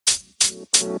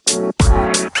Good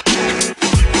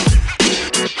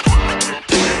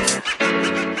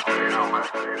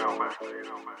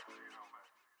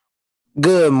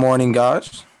morning,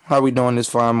 guys. How we doing this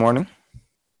fine morning?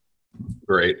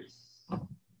 Great.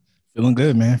 Feeling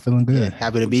good, man. Feeling good. Yeah,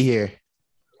 happy to be here.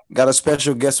 Got a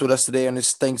special guest with us today on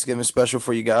this Thanksgiving special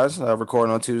for you guys.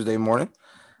 Recording on Tuesday morning.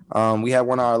 We have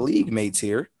one of our league mates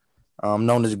here,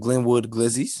 known as Glenwood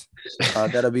Glizzies.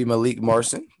 That'll be Malik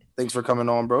Marson. Thanks for coming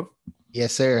on, bro.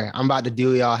 Yes, sir. I'm about to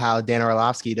do y'all how Dan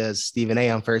Orlovsky does Stephen A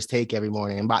on First Take every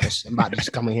morning. I'm about to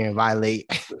just come in here and violate.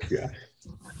 Yeah.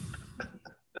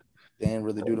 Dan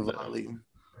really do the violating.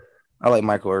 I like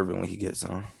Michael Irvin when he gets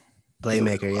on.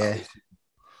 Playmaker, yeah.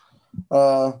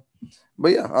 But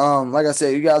yeah, like I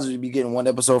said, you guys will be getting one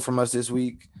episode from us this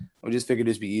week. We just figured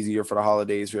this be easier for the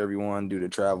holidays for everyone due to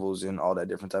travels and all that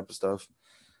different type of stuff.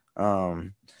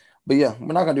 But yeah, we're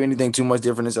not gonna do anything too much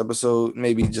different this episode.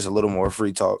 Maybe just a little more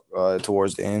free talk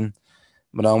towards the end.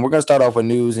 But we're gonna start off with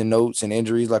news and notes and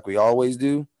injuries like we always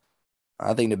do.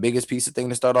 I think the biggest piece of thing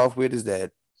to start off with is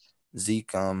that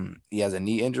Zeke, he has a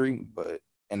knee injury,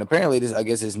 and apparently I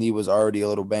guess his knee was already a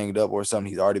little banged up or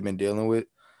something he's already been dealing with.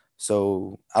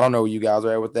 So I don't know where you guys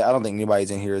are at with that. I don't think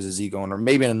anybody's in here as a Zeke owner.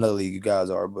 Maybe in another league you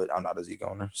guys are, but I'm not a Zeke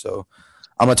owner. So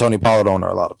I'm a Tony Pollard owner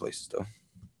a lot of places though.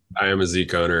 I am a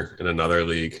Zeke owner in another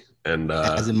league. And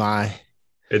As am I.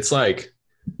 It's like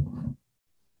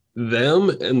them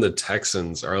and the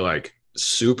Texans are like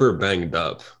super banged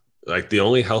up. Like the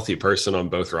only healthy person on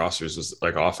both rosters is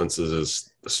like offenses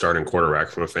is the starting quarterback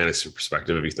from a fantasy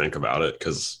perspective, if you think about it,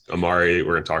 because Amari,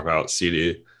 we're going to talk about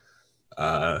CD,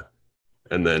 and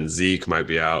then Zeke might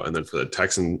be out. And then for the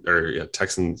Titans,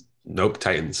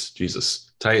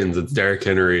 it's Derrick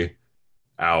Henry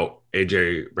out,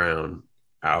 AJ Brown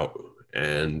out,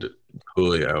 and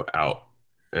Julio out.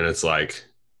 And it's like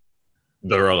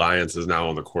the reliance is now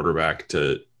on the quarterback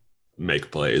to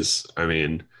make plays. I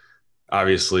mean,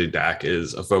 obviously Dak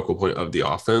is a focal point of the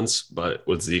offense, but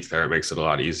with Zeke there, it makes it a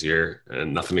lot easier.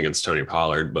 And nothing against Tony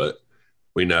Pollard, but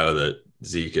we know that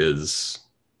Zeke is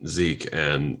Zeke,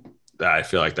 and I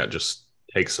feel like that just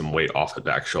takes some weight off of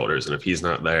Dak's shoulders. And if he's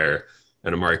not there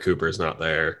and Amari Cooper is not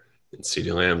there and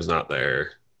CeeDee Lamb's not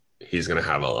there, he's going to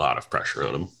have a lot of pressure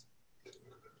on him.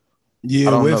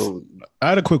 Yeah, I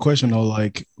had a quick question though.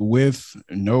 Like with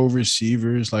no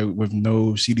receivers, like with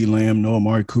no CeeDee Lamb, no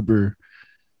Amari Cooper,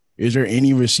 is there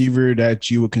any receiver that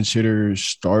you would consider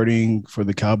starting for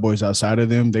the Cowboys outside of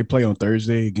them? They play on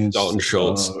Thursday against Dalton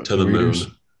Schultz to the moon.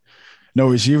 No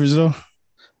receivers though.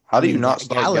 How do you not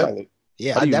start Gallup?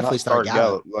 Yeah, I definitely start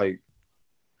Gallup. Like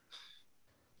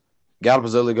Gallup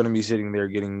is only going to be sitting there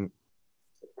getting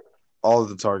all of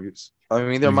the targets. I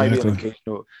mean, there might be an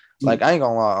occasional. Like I ain't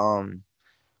gonna lie.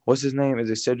 What's his name? Is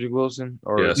it Cedric Wilson?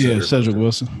 Or Cedric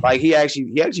Wilson. Like he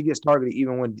actually gets targeted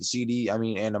even when the CD. I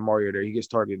mean, and Amari are there. He gets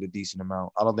targeted a decent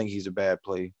amount. I don't think he's a bad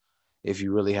play if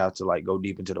you really have to like go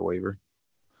deep into the waiver.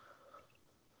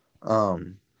 But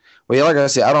yeah, like I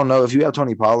said, I don't know if you have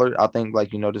Tony Pollard. I think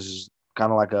this is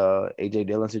kind of like a AJ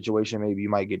Dillon situation. Maybe you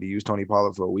might get to use Tony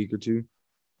Pollard for a week or two.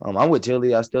 I'm with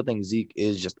Tilly. I still think Zeke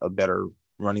is just a better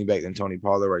running back than Tony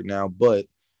Pollard right now, but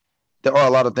there are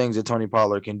a lot of things that Tony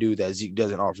Pollard can do that Zeke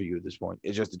doesn't offer you at this point.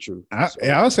 It's just the truth. I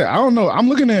would say I don't know. I'm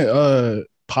looking at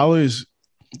Pollard's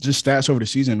just stats over the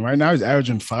season. Right now, he's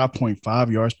averaging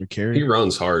 5.5 yards per carry. He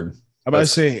runs hard. I'm about to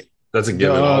say that's a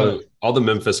given. All the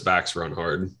Memphis backs run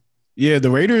hard. Yeah,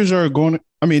 the Raiders are going.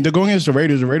 I mean, they're going against the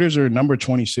Raiders. The Raiders are number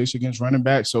 26 against running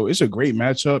back, so it's a great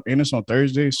matchup, and it's on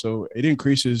Thursday, so it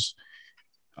increases.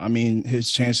 I mean,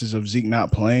 his chances of Zeke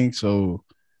not playing. So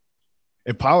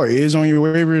if Pollard is on your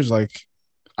waivers, like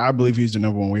I believe he's the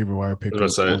number one waiver wire pick.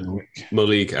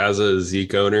 Malik, as a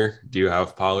Zeke owner, do you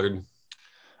have Pollard?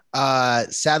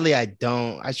 Sadly, I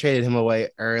don't. I traded him away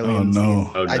early. Oh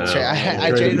no!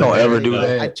 I traded him. Don't ever do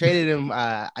that. I traded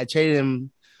him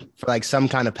for like some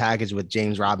kind of package with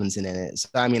James Robinson in it. So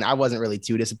I mean, I wasn't really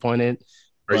too disappointed.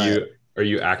 Are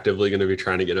you actively going to be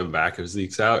trying to get him back if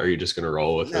Zeke's out, or are you just going to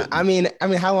roll with it? I mean,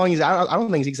 how long he's out? I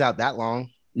don't think Zeke's out that long.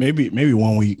 Maybe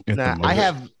 1 week. I'm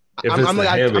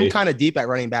kind of deep at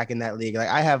running back in that league. Like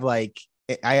I have like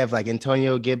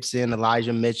Antonio Gibson,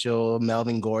 Elijah Mitchell,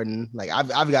 Melvin Gordon. Like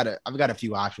I've got a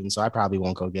few options, so I probably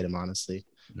won't go get him honestly.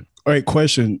 All right,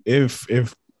 question: If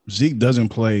Zeke doesn't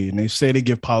play and they say they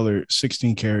give Pollard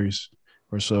 16 carries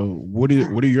or so, what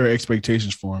are your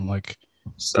expectations for him? Like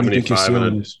 75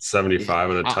 and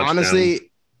a touchdown.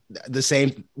 Honestly, the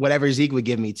same whatever Zeke would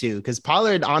give me too, because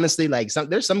Pollard honestly, like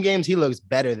there's some games he looks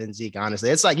better than Zeke. Honestly,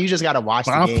 it's like you just got to watch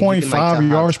 5.5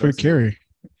 yards per carry.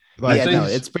 Like, no,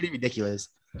 it's pretty ridiculous.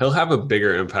 He'll have a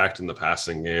bigger impact in the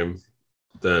passing game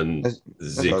than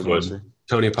Zeke would.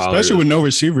 Tony Pollard, especially with no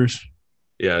receivers.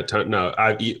 Yeah, no.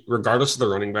 Regardless of the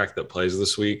running back that plays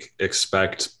this week,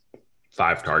 expect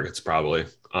 5 targets probably.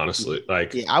 Honestly,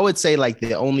 I would say like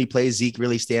the only play Zeke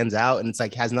really stands out, and it's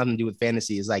like has nothing to do with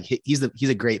fantasy. Is like he's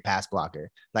a great pass blocker.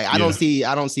 Like I don't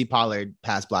see Pollard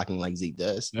pass blocking like Zeke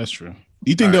does. That's true.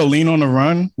 Do you think they'll lean on the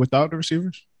run without the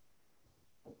receivers?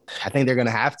 I think they're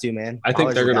gonna have to, man. I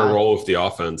think they're gonna roll with the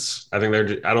offense. I think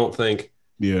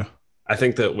I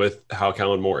think that with how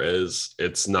Kellen Moore is,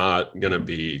 it's not gonna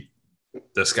be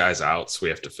this guy's out, so we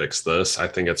have to fix this. I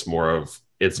think it's more of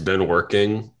it's been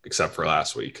working, except for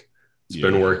last week. It's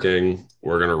been working.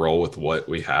 We're gonna roll with what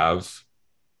we have,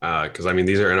 because I mean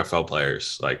these are NFL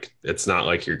players. Like it's not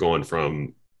like you're going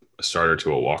from a starter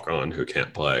to a walk-on who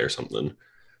can't play or something.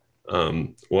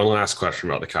 One last question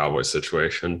about the Cowboys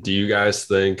situation: do you guys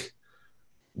think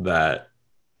that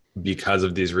because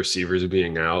of these receivers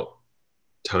being out,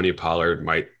 Tony Pollard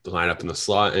might line up in the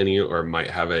slot or might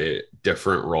have a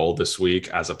different role this week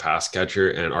as a pass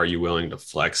catcher? And are you willing to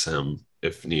flex him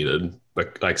if needed?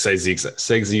 But like say Zeke's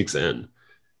in.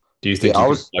 Do you think you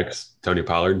can flex Tony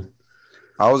Pollard?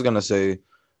 I was gonna say,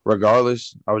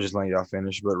 regardless, I was just letting y'all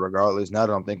finish, but regardless, now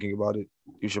that I'm thinking about it,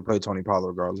 you should play Tony Pollard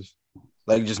regardless.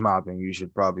 Like just my opinion, you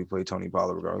should probably play Tony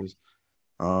Pollard regardless.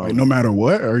 Like no matter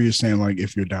what, or are you saying like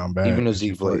if you're down bad? Even if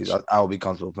Zeke plays, I will be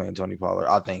comfortable playing Tony Pollard.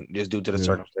 I think just due to the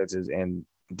circumstances and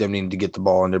them needing to get the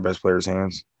ball in their best players'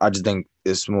 hands. I just think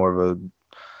it's more of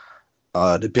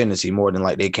a dependency more than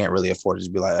like they can't really afford to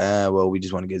just be like, well, we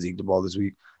just want to get Zeke the ball this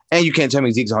week. And you can't tell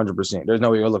me Zeke's 100%. There's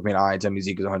no way you're looking me in the eye and tell me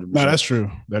Zeke is 100%. No, that's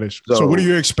true. That is true. So what do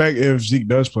you expect if Zeke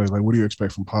does play? Like, what do you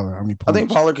expect from Pollard? How many points? I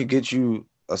think Pollard could get you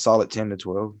a solid 10 to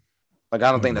 12. Like,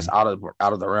 I don't think that's out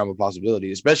of the realm of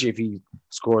possibility, especially if he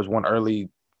scores one early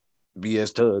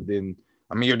BS tud. Then,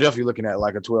 I mean, you're definitely looking at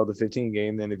like a 12 to 15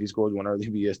 game. Then if he scores one early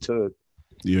BS tud.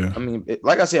 Yeah. I mean,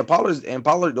 like I said, Pollard,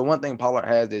 the one thing Pollard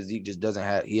has that Zeke just doesn't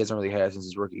have, he hasn't really had since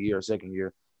his rookie year or second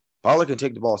year. Pollard can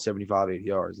take the ball 75, 80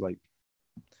 yards. Like,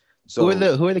 so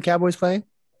who are the Cowboys playing?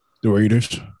 The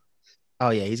Raiders. Oh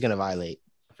yeah, he's gonna violate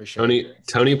for sure.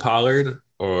 Tony Pollard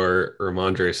or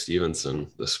Ramondre Stevenson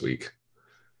this week.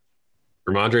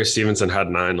 Ramondre Stevenson had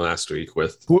 9 last week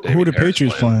with who are the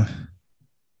Patriots playing?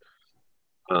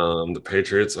 The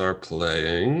Patriots are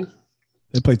playing.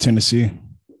 They play Tennessee.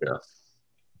 Yeah.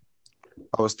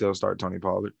 I would still start Tony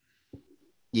Pollard.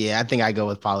 Yeah, I think I go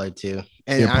with Pollard too.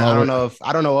 And I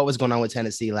don't know what was going on with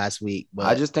Tennessee last week, but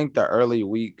I just think the early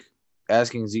week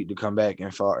asking Zeke to come back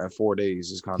in 4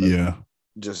 days is kind of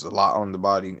just a lot on the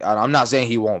body. I'm not saying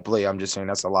he won't play. I'm just saying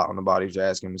that's a lot on the body to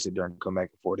ask him to sit there and come back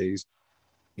in 4 days.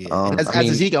 Yeah. As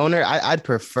a Zeke owner, I'd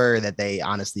prefer that they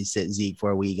honestly sit Zeke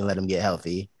for a week and let him get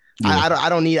healthy. Yeah. I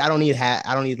don't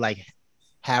need like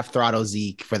half throttle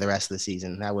Zeke for the rest of the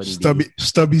season. That wouldn't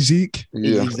stubby Zeke.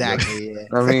 Yeah, exactly. Yeah.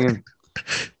 I mean,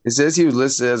 it says he was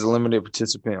listed as a limited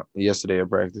participant yesterday at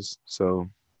practice, so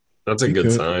that's a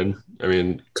good sign. I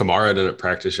mean, Kamara didn't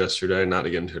practice yesterday. Not to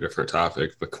get into a different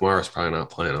topic, but Kamara's probably not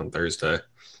playing on Thursday.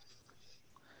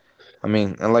 I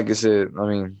mean, and like I said,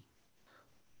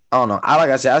 I don't know.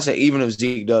 I said, even if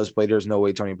Zeke does play, there's no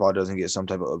way Tony Pollard doesn't get some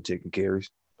type of uptick in carries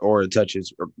or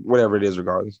touches or whatever it is,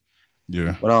 regardless.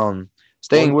 Yeah. But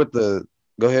staying with the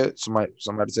 – go ahead. Somebody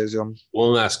say something.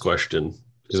 One last question,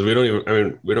 because we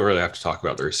don't really have to talk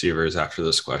about the receivers after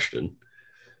this question.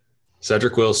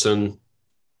 Cedric Wilson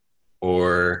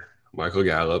or Michael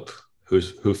Gallup,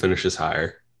 who finishes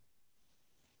higher?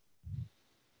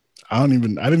 I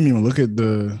didn't even look at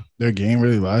their game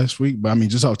really last week, but I mean,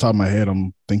 just off the top of my head,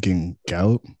 I'm thinking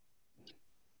Gallup.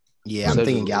 Yeah, I'm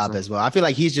thinking Gallup as well. I feel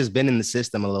like he's just been in the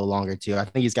system a little longer too. I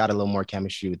think he's got a little more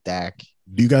chemistry with Dak.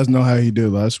 Do you guys know how he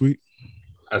did last week?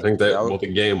 I think that the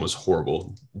game was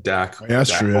horrible. Dak. That's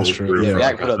true. Yeah,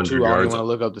 Dak put up 2. I don't want to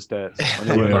look up the stats.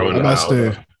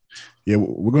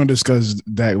 We're going to discuss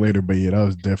Dak later, but yeah, that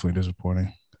was definitely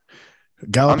disappointing.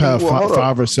 Gallup had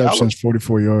 5 receptions,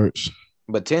 44 yards.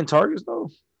 But 10 targets, though?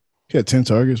 He had 10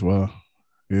 targets? Wow.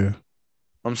 Yeah.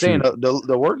 I'm saying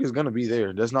the work is going to be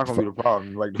there. That's not going to be the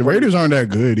problem. Like the Raiders aren't that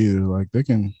good either. Like they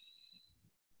can.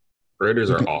 Raiders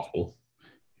are awful.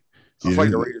 I feel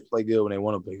like the Raiders play good when they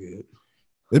want to play good.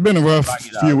 It's been a rough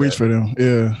few weeks for them.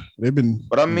 Yeah. They've been.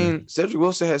 But I mean, Cedric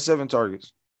Wilson has 7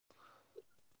 targets.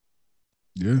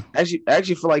 Yeah. I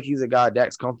actually feel like he's a guy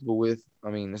Dak's comfortable with. I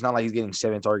mean, it's not like he's getting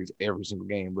 7 targets every single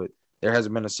game, but there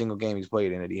hasn't been a single game he's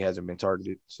played in that he hasn't been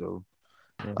targeted. So,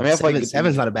 I mean, I feel like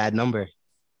 7's not a bad number.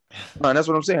 No, and that's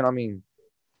what I'm saying. I mean,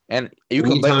 and you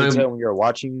can clearly tell when you're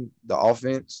watching the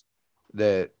offense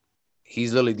that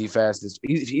he's literally the fastest.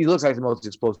 He looks like the most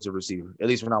explosive receiver. At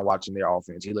least when I'm watching their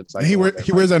offense, he looks like he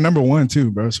wears that number 1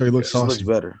 too, bro. So he looks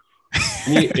better.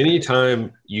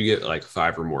 Anytime you get like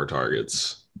 5 or more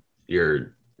targets,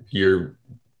 you're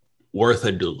worth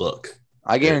a look.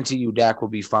 I guarantee you Dak will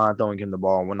be fine throwing him the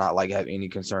ball and will not like have any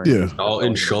concern. Yeah.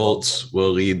 Dalton Schultz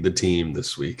will lead the team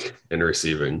this week in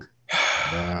receiving.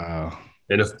 Wow.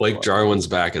 And if Blake Jarwin's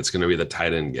back, it's going to be the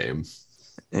tight end game.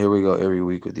 Here we go every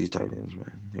week with these tight ends,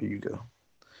 man. Here you go.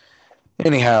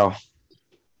 Anyhow,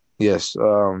 yes.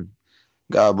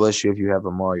 God bless you if you have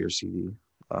Amari or CD.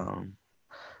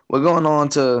 We're going on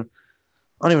to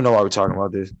 – I don't even know why we're talking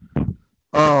about this.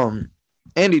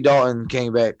 Andy Dalton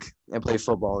came back and played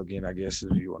football again, I guess,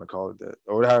 if you want to call it that,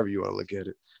 or however you want to look at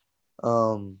it.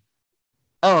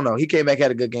 I don't know. He came back,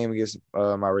 had a good game against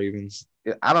my Ravens.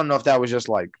 I don't know if that was just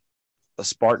like a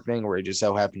spark thing where it just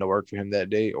so happened to work for him that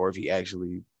day, or if he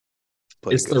actually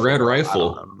played. It's the red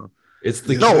rifle. I don't know. It's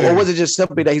the or was it just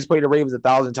simply that he's played the Ravens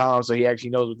 1,000 times, so he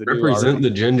actually knows what to do? Represent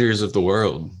the gingers of the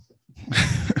world.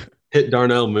 Hit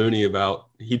Darnell Mooney about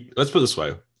let's put it this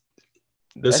way.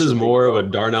 This is more of a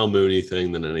Darnell Mooney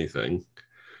thing than anything.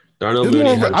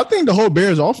 I think the whole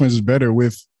Bears offense is better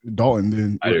with Dalton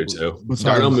than I do too.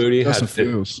 Darnell Mooney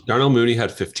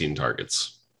had 15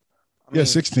 targets. Yeah,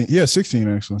 16. Yeah, 16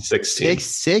 actually.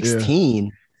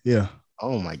 16. Yeah.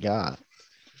 Oh my God.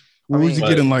 Was he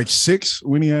getting like 6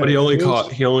 when he had? But he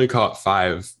only caught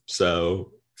 5.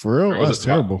 So for real, that's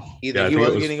terrible. Either he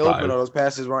wasn't getting open or those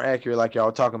passes weren't accurate, like y'all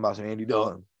were talking about. So Andy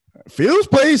Dalton. Fields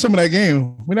played some of that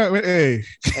game.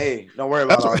 Hey, don't worry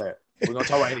about all that. We're gonna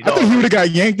talk about Andy Dalton. I think he would have got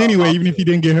yanked anyway, even if he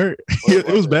didn't get hurt. It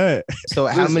was bad. So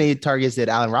how many targets did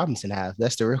Allen Robinson have?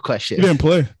 That's the real question. He didn't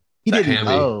play. He didn't.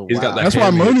 Oh, he's got that. That's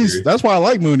why Mooney's. That's why I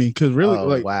like Mooney because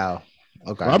really, wow.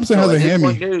 Okay. Robinson has a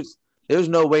hammy. There's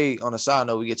no way. On a side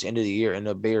note, we get to end of the year and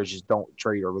the Bears just don't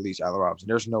trade or release Allen Robinson.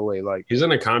 There's no way. Like he's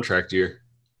in a contract year.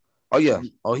 Oh yeah.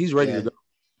 Oh, he's ready to go.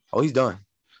 Oh, he's done.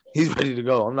 He's ready to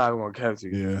go. I'm not even gonna capture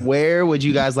you. Yeah. Where would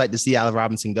you guys like to see Allen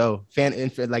Robinson go? In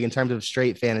terms of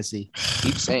straight fantasy.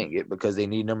 Keep saying it because they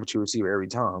need number 2 receiver every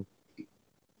time.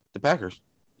 The Packers.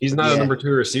 He's not a number 2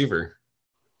 receiver.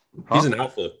 He's an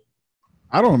alpha.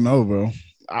 I don't know, bro.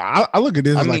 I look at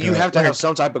this. I mean, you have to have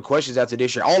some type of questions after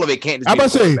this year. All of it can't. I'm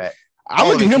about to say. I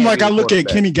look at him like I look at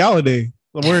Kenny Galladay,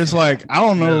 where it's like I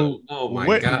don't know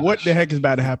what the heck is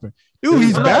about to happen. Dude,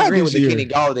 he's bad this year. The Kenny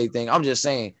Galladay thing. I'm just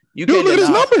saying. Dude, look at his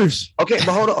numbers. Okay,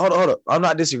 but hold up. I'm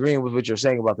not disagreeing with what you're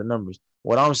saying about the numbers.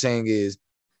 What I'm saying is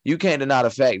you can't deny the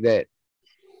fact that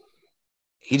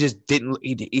he just didn't.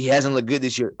 He hasn't looked good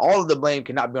this year. All of the blame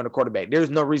cannot be on the quarterback. There's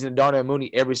no reason to Darnell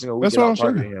Mooney every single week. That's what I'm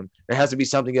saying. Him. There has to be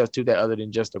something else to that other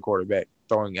than just the quarterback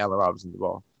throwing Allen Robinson the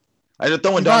ball.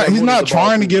 He's not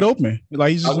trying to get open.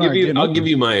 Like he's just I'll give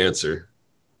you my answer.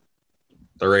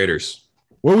 The Raiders.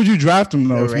 Where would you draft him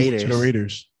though? The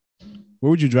Raiders. Where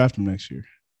would you draft him next year?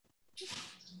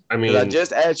 I mean, I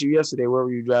just asked you yesterday where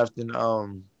were you drafting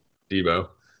Debo.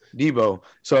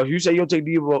 So if you say you'll take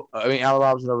Allen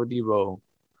Robinson over Debo.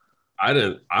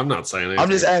 I'm not saying anything. I'm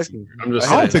just asking. I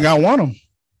don't think I want him.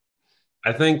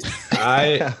 I think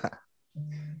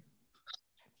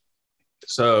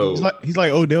so he's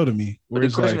like Odell to me. But the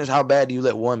question is, how bad do you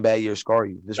let one bad year scar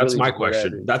you? That's really my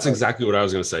question. That's exactly what I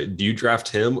was going to say. Do you draft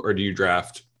him or do you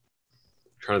draft?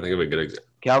 I'm trying to think of a good example.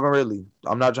 Calvin Ridley.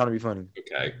 I'm not trying to be funny.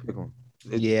 Okay.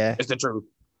 It's the truth.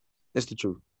 It's the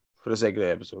truth for the sake of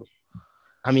the episode.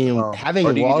 I mean, having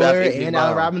Waller and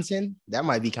Allen Robinson, that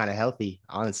might be kind of healthy,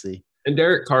 honestly. And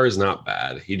Derek Carr is not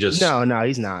bad. He just no,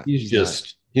 he's not. He's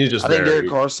just. I think Derek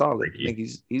Carr is solid. I think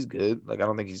he's good. Like I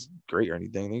don't think he's great or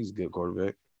anything. I think he's a good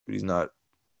quarterback, but he's not.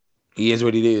 He is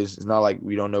what he is. It's not like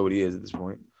we don't know what he is at this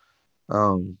point.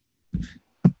 But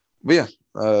yeah,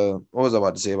 what was I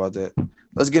about to say about that?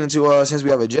 Let's get into since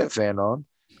we have a Jet fan on.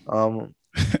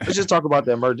 Let's just talk about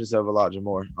the emergence of Elijah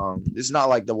Moore. It's not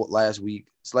like the last week.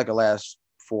 It's like a last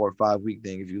 4 or 5 week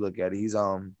thing if you look at it.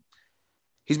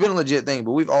 He's been a legit thing,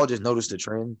 but we've all just noticed a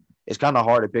trend. It's kind of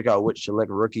hard to pick out which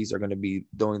select rookies are going to be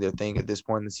doing their thing at this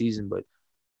point in the season, but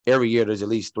every year there's at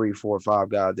least 3, 4, 5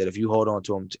 guys that if you hold on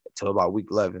to them till about week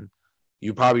 11,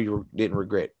 you probably didn't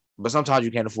regret. But sometimes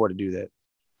you can't afford to do that.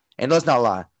 And let's not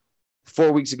lie.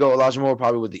 4 weeks ago, Elijah Moore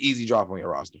probably was the easy drop on your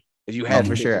roster. If you had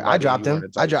for sure. I dropped him.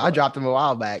 I dropped him a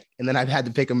while back, and then I've had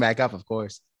to pick him back up, of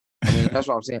course. I mean, that's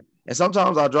what I'm saying. And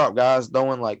sometimes I drop guys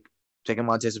knowing, like, taking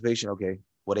my anticipation, okay,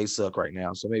 well, they suck right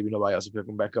now, so maybe nobody else will pick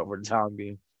them back up for the time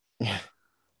being.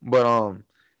 But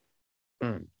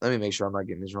let me make sure I'm not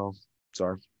getting this wrong.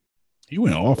 Sorry. He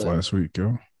went off last week,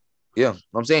 yo. Yeah,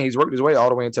 I'm saying he's worked his way all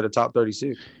the way into the top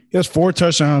 36. He has 4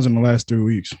 touchdowns in the last 3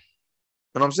 weeks.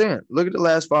 And I'm saying, look at the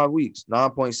last 5 weeks: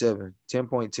 9.7,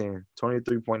 10.10,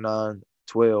 23.9,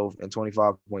 12, and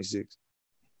 25.6.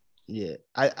 Yeah,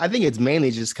 I think it's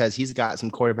mainly just because he's got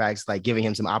some quarterbacks like giving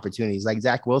him some opportunities. Like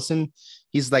Zach Wilson,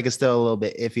 he's like still a little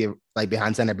bit iffy, like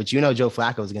behind center. But Joe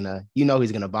Flacco's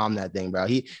he's gonna bomb that thing, bro.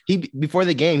 He before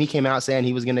the game he came out saying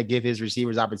he was gonna give his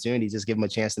receivers opportunities, just give them a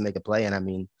chance to make a play. And I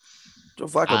mean, Joe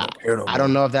Flacco don't care no more. I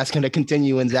don't know if that's gonna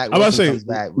continue when Zach Wilson comes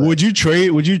back. But. Would you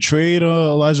trade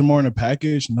Elijah Moore in a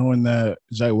package, knowing that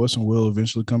Zach Wilson will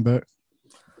eventually come back?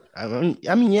 I mean,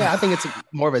 yeah, I think it's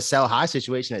more of a sell high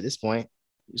situation at this point.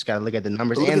 You just got to look at the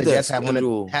numbers. And the Jets have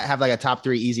like a top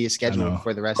 3 easiest schedule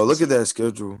for the rest. Oh, look at that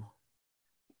schedule.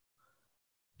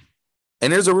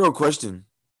 And there's a real question.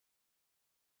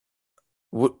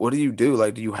 What do you do?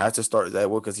 Like, do you have to start Zach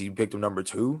Wilson because you picked him number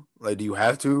 2? Like, do you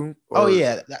have to? Or... Oh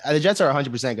yeah, the Jets are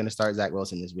 100% going to start Zach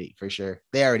Wilson this week for sure.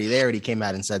 They already came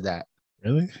out and said that.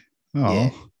 Really? Oh yeah.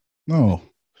 No.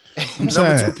 I'm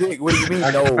sad. What do you mean?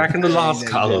 No. Back in the lost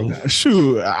column.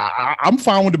 Shoot, I'm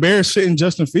fine with the Bears sitting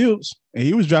Justin Fields, and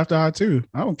he was drafted high too.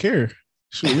 I don't care.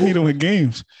 Shoot, we need him in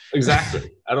games. Exactly.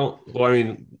 I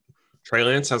mean, Trey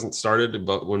Lance hasn't started,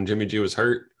 but when Jimmy G was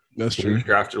hurt, that's true. He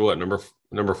drafted what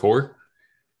number 4?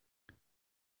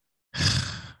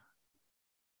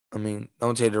 I mean,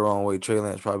 don't take it the wrong way. Trey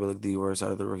Lance probably looked the worst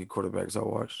out of the rookie quarterbacks I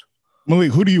watched.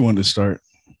 Malik, who do you want to start?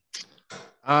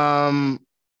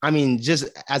 I mean, just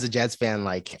as a Jets fan,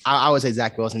 like I would say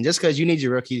Zach Wilson, just because you need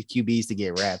your rookie QBs to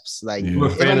get reps. Like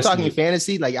if I'm talking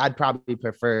fantasy, like I'd probably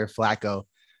prefer Flacco,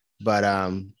 but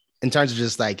in terms of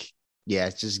just like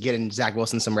just getting Zach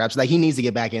Wilson some reps, like he needs to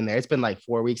get back in there. It's been like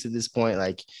 4 weeks at this point.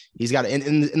 Like he's got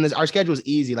our schedule is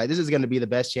easy. Like this is going to be the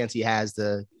best chance he has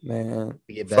to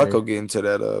get better. Flacco get into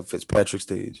that Fitzpatrick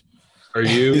stage. Are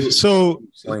you so?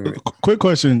 Quick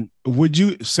question: would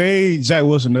you say Zach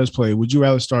Wilson does play? Would you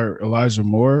rather start Elijah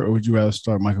Moore or would you rather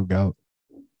start Michael Gallup?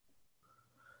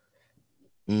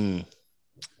 I'm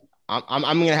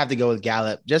gonna have to go with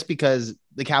Gallup just because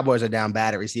the Cowboys are down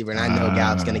bad at receiver, and I know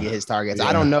Gallup's gonna get his targets. Yeah.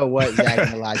 I don't know what Zach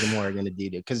and Elijah Moore are gonna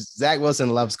do because Zach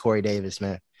Wilson loves Corey Davis,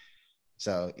 man.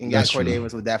 So Corey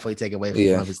Davis would definitely take away from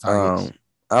one of his targets.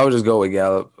 I would just go with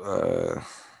Gallup.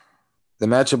 The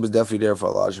matchup is definitely there for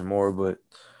Elijah Moore, but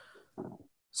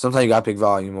sometimes you got to pick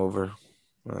volume over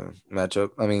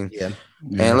matchup. I mean,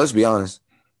 and let's be honest,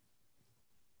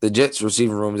 the Jets'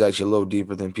 receiving room is actually a little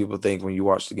deeper than people think when you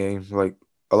watch the game. Like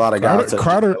a lot of guys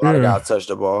touch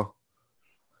the ball.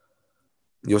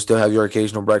 You'll still have your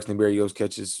occasional Braxton Berrios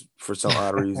catches for some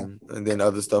odd reason, and then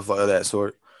other stuff like that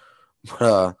sort.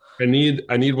 But I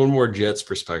need one more Jets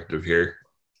perspective here.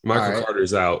 Michael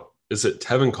Carter's out. Is it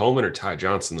Tevin Coleman or Ty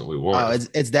Johnson that we want? Oh,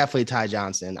 it's definitely Ty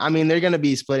Johnson. I mean, they're going to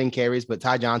be splitting carries, but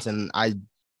Ty Johnson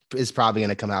is probably going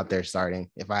to come out there starting.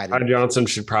 Ty Johnson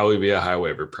should probably be a high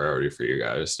waiver priority for you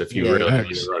guys if you really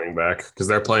need a running back because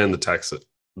they're playing the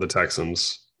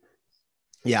Texans.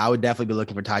 Yeah, I would definitely be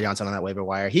looking for Ty Johnson on that waiver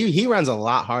wire. He runs a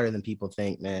lot harder than people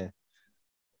think, man.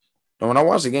 And when I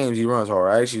watch the games, he runs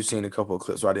hard. I actually seen a couple of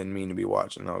clips where I didn't mean to be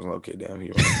watching. I was like, okay, damn,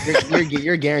 he runs.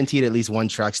 You're guaranteed at least one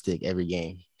truck stick every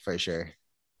game. For sure.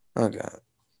 Okay.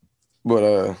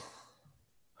 But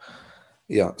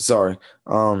sorry.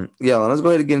 Let's go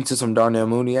ahead and get into some Darnell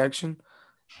Mooney action.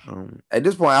 At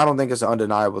this point, I don't think it's an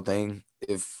undeniable thing.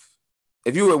 If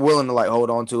you were willing to like hold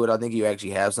on to it, I think you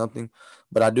actually have something.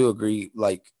 But I do agree,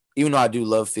 like, even though I do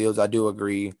love Fields, I do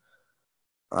agree.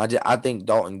 I think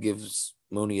Dalton gives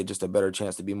Mooney just a better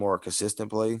chance to be more consistent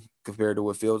play compared to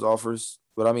what Fields offers.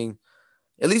 But I mean,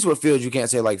 at least with Fields, you can't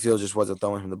say like Fields just wasn't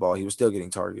throwing him the ball. He was still getting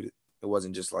targeted. It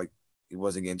wasn't just like he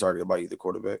wasn't getting targeted by either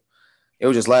quarterback. It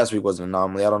was just last week was an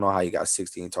anomaly. I don't know how he got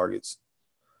 16 targets.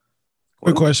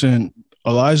 Quick question.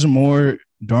 Elijah Moore,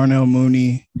 Darnell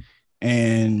Mooney,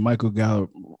 and Michael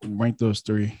Gallup. Rank those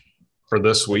 3. For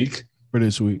this week? For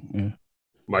this week, yeah.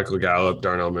 Michael Gallup,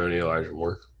 Darnell Mooney, Elijah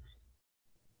Moore.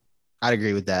 I'd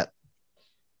agree with that.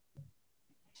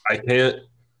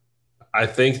 I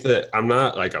think that I'm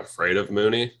not like afraid of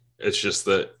Mooney. It's just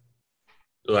that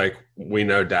like we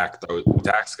know Dak's going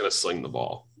to sling the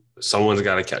ball. Someone's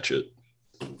got to catch it.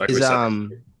 Like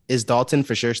is Dalton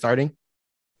for sure starting?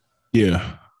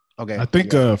 Yeah. Okay. I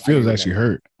think Fields actually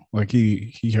hurt. Like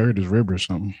he hurt his rib or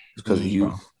something. Because of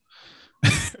you.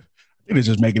 They're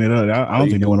just making it up. I don't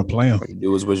think they want to play him. It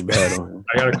was wish bad on him.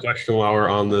 I got a question while we're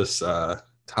on this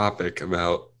topic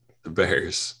about the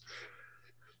Bears.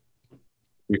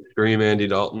 You stream Andy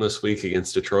Dalton this week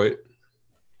against Detroit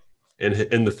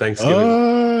in the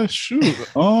Thanksgiving. Shoot.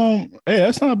 Hey,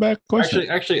 that's not a bad question.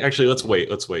 Actually, let's wait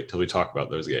till we talk about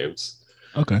those games.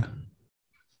 Okay.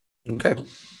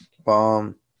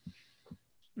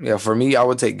 Yeah, for me, I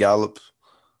would take Gallup,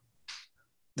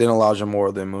 then Elijah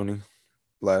Moore, then Mooney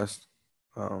last.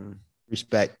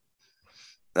 Respect.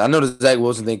 I know the Zach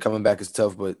Wilson thing coming back is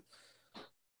tough, but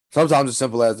Sometimes it's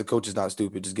simple as the coach is not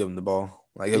stupid. Just give him the ball.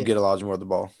 Like he'll get Elijah Moore the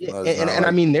ball. Yeah. And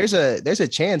I mean, there's a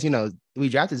chance, we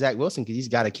drafted Zach Wilson because he's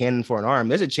got a cannon for an arm.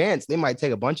 There's a chance they might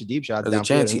take a bunch of deep shots. There's a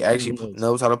chance he actually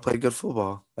knows how to play good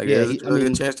football. Like there's a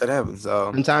good chance that happens.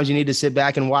 So sometimes you need to sit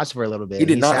back and watch for a little bit. He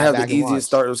did not have the easiest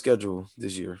start of schedule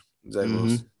this year, Zach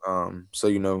Wilson. So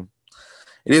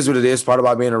it is what it is. Part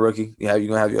about being a rookie. You're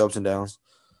gonna have your ups and downs.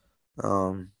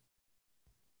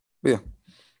 Yeah.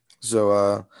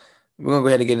 So we're gonna go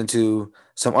ahead and get into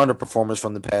some underperformers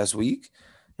from the past week.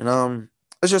 And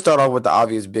let's just start off with the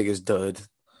obvious biggest dud.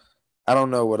 I don't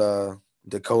know what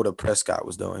Dakota Prescott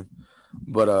was doing,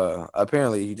 but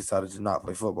apparently he decided to not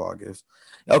play football, I guess.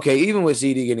 Okay, even with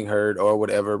CD getting hurt or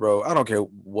whatever, bro, I don't care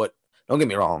what. Don't get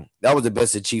me wrong. That was the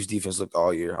best the Chiefs defense looked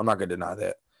all year. I'm not gonna deny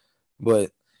that.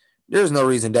 But there's no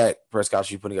reason Dak Prescott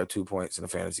should be putting up 2 points in a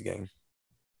fantasy game.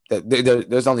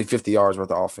 There's only 50 yards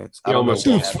worth of offense.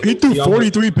 He threw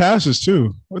 43 passes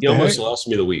too. He almost lost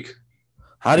me the week.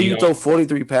 How do you throw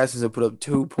 43 passes and put up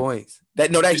 2 points?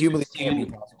 That humanly can't be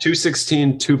possible.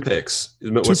 216, 2 picks.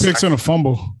 2 picks and a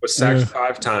fumble. Was sacked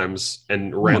 5 times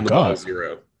and ran the ball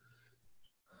 0.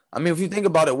 I mean, if you think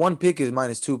about it, 1 pick is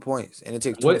minus 2 points, and it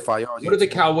takes 25 yards. What are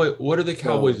the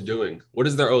Cowboys doing? What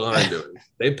is their O-line doing?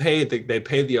 They pay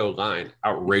the O-line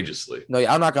outrageously. No,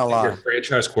 I'm not gonna lie. Your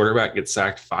franchise quarterback gets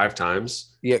sacked 5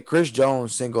 times. Yeah, Chris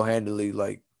Jones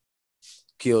single-handedly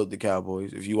killed the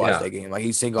Cowboys. If you watch that game,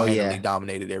 he single-handedly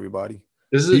dominated everybody.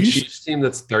 This is a Chiefs team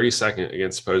that's 32nd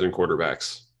against opposing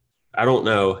quarterbacks. I don't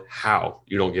know how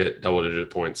you don't get double-digit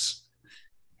points.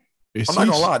 I'm not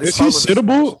gonna lie. Is he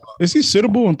sittable? Is he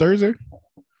sittable on Thursday?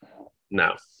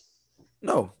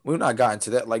 No, we've not gotten to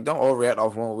that. Don't overreact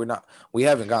off one. We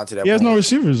haven't gotten to that. He has no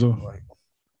receivers though.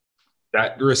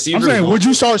 That receiver. I'm saying, would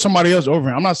you start somebody else over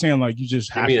him? I'm not saying you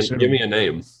just have to give me a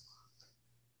name.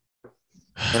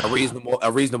 And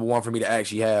a reasonable one for me to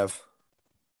actually have.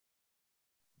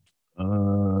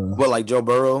 Joe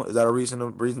Burrow? Is that a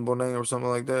reasonable name or something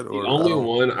like that? Or the only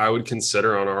one I would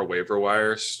consider on our waiver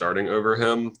wire starting over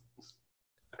him,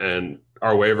 and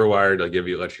our waiver wire to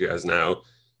let you guys know: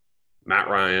 Matt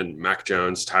Ryan, Mac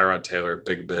Jones, Tyrod Taylor,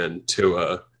 Big Ben,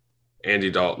 Tua, Andy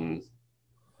Dalton.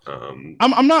 I'm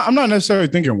not necessarily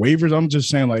thinking waivers. I'm just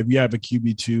saying if you have a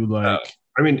QB2,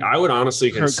 I would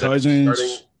honestly consider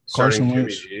Cousins, starting Carson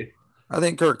Wentz. I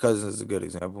think Kirk Cousins is a good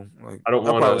example. I'll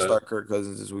probably start Kirk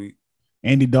Cousins this week.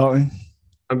 Andy Dalton.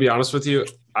 I'll be honest with you.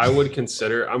 I would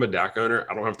consider. I'm a Dak owner.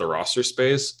 I don't have the roster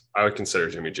space. I would consider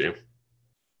Jimmy G.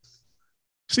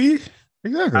 See,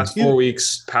 exactly. Past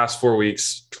 4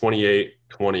 weeks, 28,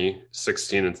 20,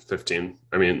 16, and 15.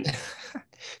 I mean,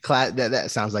 that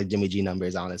sounds like Jimmy G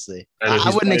numbers. Honestly,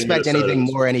 I wouldn't expect anything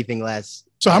more, anything less.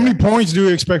 So, how many points do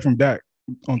you expect from Dak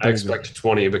on Thursday? I expect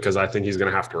 20 because I think he's going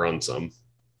to have to run some.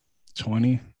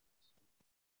 20.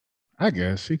 I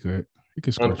guess he could.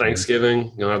 On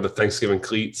Thanksgiving, you'll have the Thanksgiving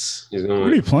cleats. He's going.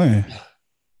 What are you playing?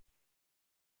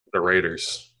 The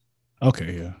Raiders.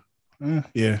 Okay,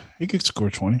 yeah, he could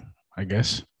score 20, I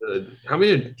guess. How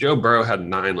many did Joe Burrow had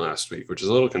 9 last week, which is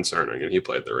a little concerning, and he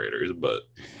played the Raiders, but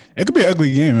it could be an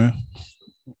ugly game, man.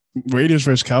 Raiders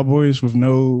versus Cowboys with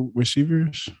no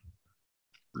receivers.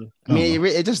 I mean,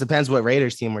 it just depends what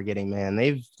Raiders team we're getting, man.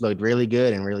 They've looked really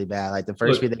good and really bad. The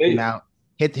first week they came out.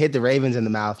 Hit the Ravens in the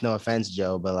mouth. No offense,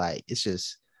 Joe, but it's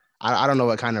just I don't know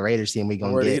what kind of Raiders team we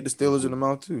gonna get. They hit the Steelers in the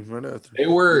mouth too, right after. They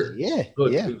were,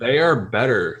 They are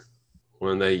better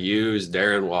when they use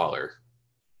Darren Waller.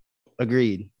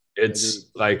 Agreed.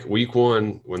 It's week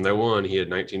 1 when they won, he had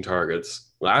 19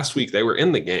 targets. Last week they were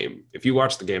in the game. If you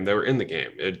watch the game, they were in the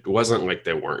game. It wasn't like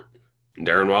they weren't. And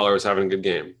Darren Waller was having a good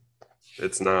game. I'm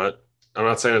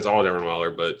not saying it's all Darren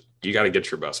Waller, but you got to get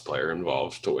your best player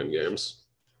involved to win games.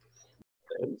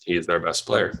 And he's their best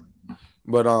player.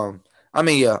 But I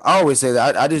always say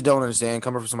that I just don't understand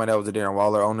coming from somebody that was a Darren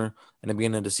Waller owner in the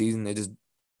beginning of the season.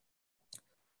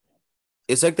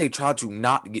 It's like they try to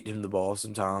not get him the ball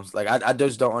sometimes. I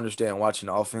just don't understand watching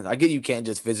the offense. I get you can't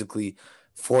just physically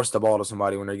force the ball to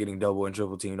somebody when they're getting double and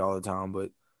triple teamed all the time,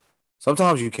 but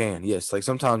sometimes you can. Yes,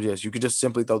 sometimes yes, you could just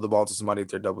simply throw the ball to somebody if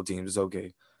they're double teamed. It's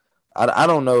okay. I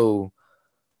don't know.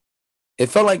 It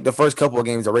felt like the first couple of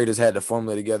games the Raiders had to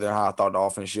formulate together how I thought the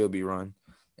offense should be run.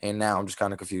 And now I'm just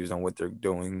kind of confused on what they're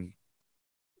doing.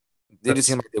 They just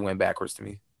seem like they went backwards to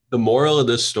me. The moral of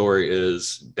this story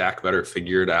is Dak better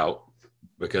figure it out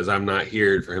because I'm not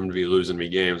here for him to be losing me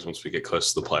games once we get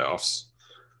close to the playoffs.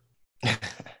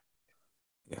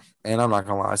 Yeah. And I'm not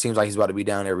going to lie. It seems like he's about to be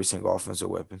down every single offensive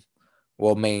weapon.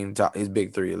 Well, his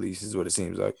big 3 at least is what it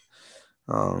seems like.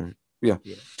 Yeah.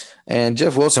 And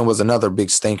Jeff Wilson was another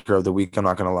big stinker of the week. I'm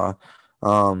not going to lie.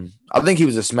 I think he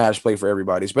was a smash play for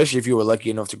everybody, especially if you were lucky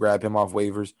enough to grab him off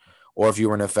waivers, or if you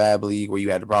were in a fab league where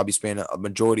you had to probably spend a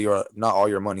majority or not all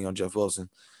your money on Jeff Wilson.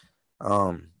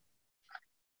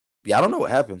 Yeah, I don't know what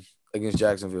happened against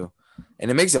Jacksonville, and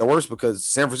it makes it worse because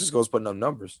San Francisco's putting up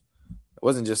numbers. It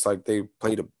wasn't just like they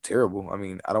played terrible. I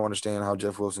mean, I don't understand how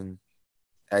Jeff Wilson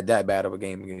had that bad of a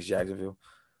game against Jacksonville.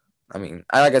 I mean,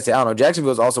 like I said, I don't know.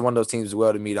 Jacksonville is also one of those teams as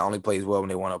well to me that only plays well when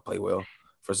they want to play well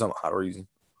for some odd reason.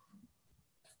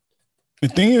 The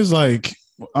thing is, like,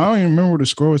 I don't even remember what the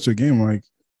score was to the game. Like,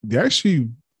 they actually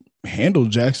handled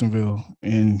Jacksonville,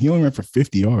 and he only ran for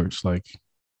 50 yards. Like,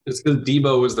 it's because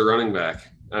Debo was the running back.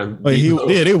 Like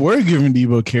they were giving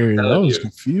Debo carries. I was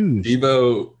confused.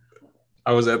 Debo,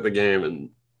 I was at the game, and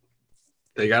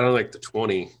they got on like the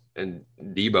 20, and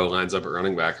Debo lines up at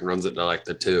running back and runs it to like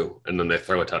the 2, and then they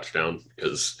throw a touchdown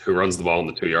because who runs the ball on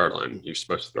the 2-yard line? You're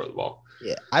supposed to throw the ball.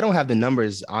 Yeah, I don't have the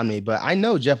numbers on me, but I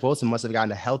know Jeff Wilson must have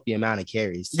gotten a healthy amount of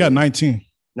carries. He got 19.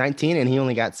 19, and he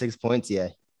only got 6 points. Yeah,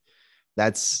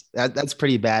 that's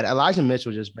pretty bad. Elijah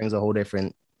Mitchell just brings a whole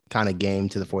different kind of game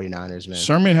to the 49ers, man.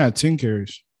 Sermon had 10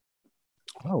 carries.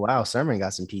 Oh, wow. Sermon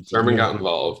got some PT. Sermon got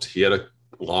involved. He had a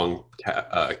long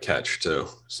catch, too.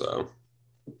 So,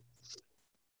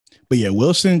 but yeah,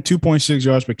 Wilson, 2.6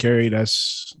 yards per carry.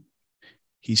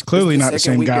 He's clearly not the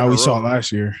same guy we saw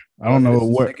last year. I don't know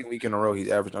what. Second week in a row, he's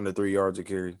averaged under 3 yards a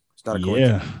carry. It's not a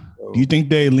coincidence. Do you think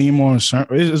they lean more on Sermon?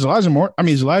 Is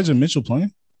Elijah Mitchell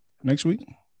playing next week?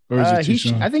 Or is it too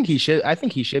soon? I think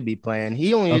he should be playing.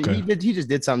 He just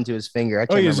did something to his finger.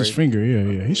 He has his finger.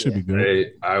 Yeah. He should be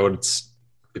good. I would,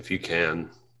 if you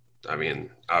can. I mean,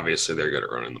 obviously they're good at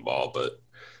running the ball, but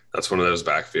that's one of those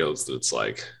backfields that's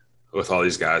like, with all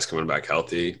these guys coming back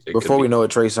healthy. Before we know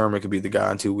it, Trey Sermon could be the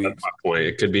guy in 2 weeks. That's my point.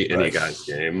 It could be any guy's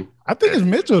game. I think it's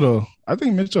Mitchell, though. I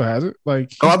think Mitchell has it.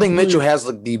 I think Mitchell has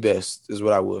the best, is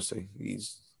what I will say.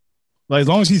 He's as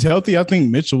long as he's healthy, I think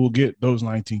Mitchell will get those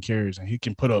 19 carries and he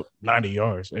can put up 90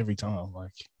 yards every time.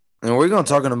 And we're going to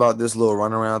talking about this little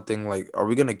runaround thing. Like, are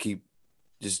we going to keep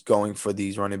just going for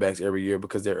these running backs every year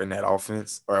because they're in that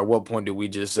offense? Or at what point do we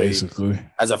just say, basically,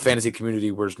 as a fantasy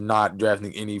community, we're not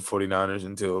drafting any 49ers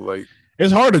until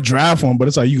it's hard to draft one, but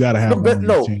it's like you got to have one.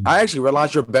 No, I actually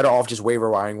realize you're better off just waiver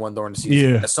wiring one during the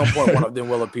season. Yeah. At some point, one of them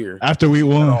will appear. After week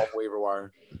 1. Off waiver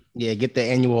wire. Yeah, get the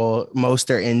annual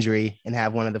Mostert injury and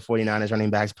have one of the 49ers running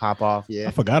backs pop off. Yeah.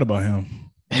 I forgot about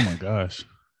him. Oh, my gosh.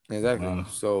 Exactly.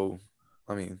 So,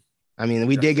 I mean,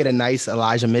 we did get a nice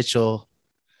Elijah Mitchell.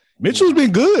 Mitchell's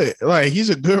been good. He's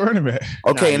a good running back.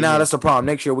 Okay, now that's the problem.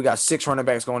 Next year, we got 6 running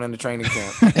backs going into training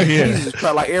camp.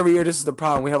 Yeah. Every year, this is the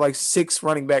problem. We have 6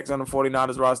 running backs on the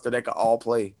 49ers roster that can all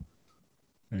play.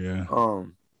 Yeah.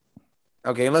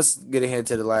 Okay, let's get ahead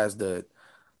to the last dud.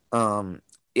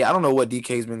 Yeah, I don't know what's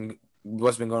been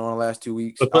going on the last 2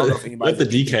 weeks. Let the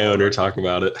DK owner talk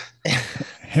about it.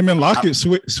 Him and Lockett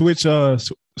switch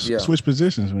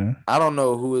positions, man. I don't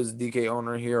know who is DK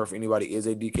owner here, or if anybody is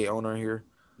a DK owner here.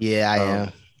 Yeah, I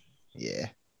am. Yeah.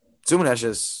 Assuming that's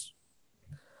just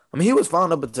 – he was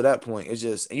fine up until that point. It's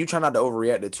just – and you try not to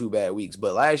overreact to 2 bad weeks,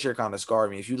 but last year kind of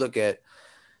scarred me. If you look at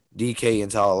DK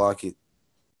and Tyler Lockett,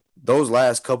 those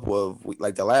last couple of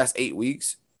 – the last 8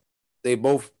 weeks, they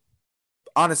both –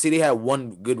 honestly, they had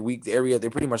one good week. They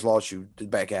pretty much lost you the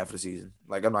back half of the season.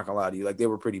 I'm not going to lie to you. They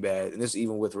were pretty bad, and this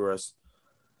even with Russ.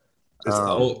 It's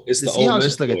the Seahawks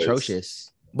just look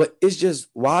atrocious. But it's just,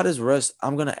 why does Russ –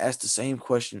 I'm going to ask the same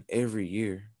question every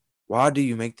year. Why do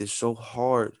you make this so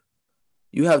hard?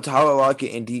 You have Tyler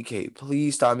Lockett and DK.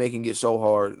 Please stop making it so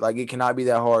hard. It cannot be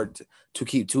that hard to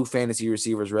keep 2 fantasy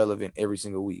receivers relevant every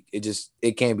single week.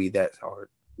 It can't be that hard.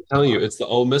 I'm telling you, it's the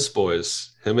Ole Miss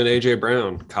boys. Him and A.J.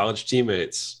 Brown, college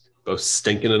teammates, both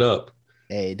stinking it up.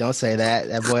 Hey, don't say that.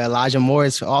 That boy Elijah Moore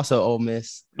is also Ole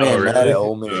Miss. Man, really? Mad at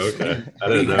Ole Miss. Oh, okay. I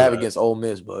didn't know have against Ole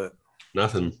Miss, but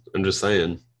nothing. I'm just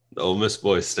saying, the Ole Miss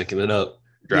boys stinking it up.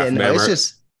 It's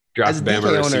just as a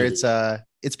DK owner,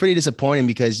 it's pretty disappointing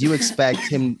because you expect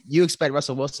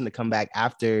Russell Wilson to come back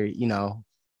after,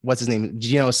 what's his name?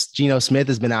 Geno Smith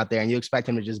has been out there, and you expect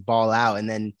him to just ball out, and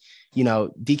then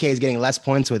DK is getting less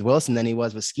points with Wilson than he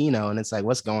was with Skino, and it's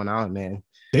what's going on, man?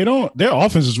 Their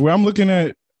offense is where I'm looking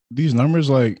at these numbers.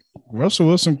 Russell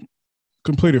Wilson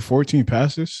completed 14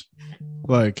 passes.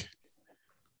 What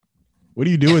do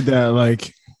you do with that?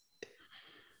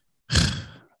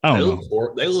 I don't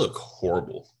know. They look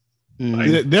horrible.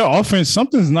 Their offense,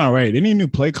 something's not right. Any new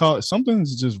play call,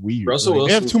 something's just weird. Russell Wilson,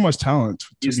 they have too much talent.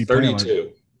 He's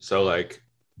 32. So,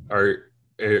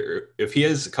 if he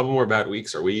has a couple more bad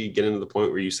weeks, are we getting to the point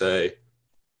where you say,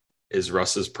 is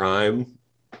Russ's prime?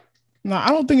 No, I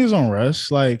don't think it's on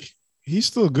Russ. he's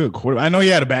still a good quarterback. I know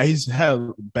he's had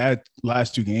a bad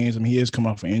last 2 games. I mean, he is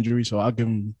coming off an injury, so I'll give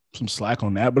him some slack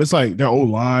on that. But it's like their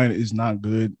O-line is not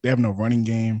good. They have no running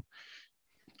game.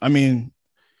 I mean,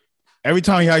 every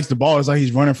time he hikes the ball, it's like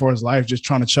he's running for his life, just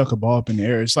trying to chuck a ball up in the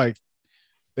air. It's like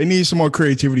they need some more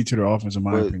creativity to their offense, in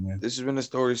my opinion. This has been the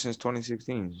story since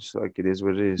 2016. Just like it is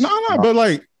what it is. No, but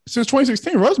like since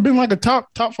 2016, Russ been like a top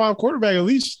 5 quarterback at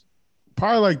least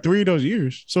probably like 3 of those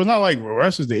years. So it's not like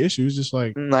Russ is the issue. It's just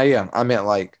like yeah, I meant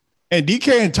like and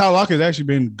DK and Tyler Lockett has actually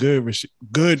been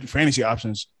good fantasy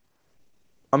options.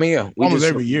 I mean, yeah, almost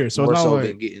every year. So it's not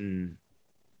like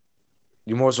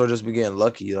you more so just be getting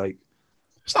lucky. Like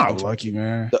it's not lucky,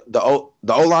 man. The O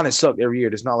line has sucked every year.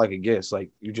 It's not like a guess.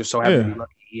 Like you just so happen to be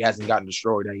lucky he hasn't gotten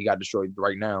destroyed and he got destroyed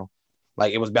right now.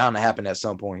 Like it was bound to happen at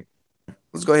some point.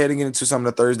 Let's go ahead and get into some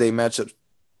of the Thursday matchups.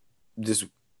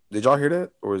 Did y'all hear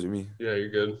that, or is it me? Yeah, you're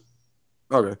good.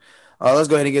 Okay, let's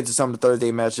go ahead and get to some of the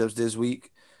Thursday matchups this week.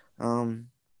 I'm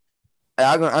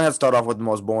gonna have to start off with the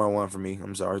most boring one for me.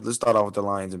 I'm sorry. Let's start off with the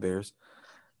Lions and Bears.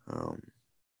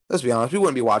 Let's be honest. We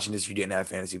wouldn't be watching this if you didn't have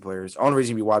fantasy players. The only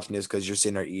reason you'd be watching this because you're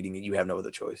sitting there eating and you have no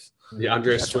other choice. The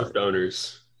DeAndre Swift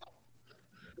owners.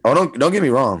 Oh, don't get me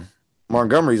wrong.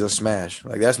 Montgomery's a smash.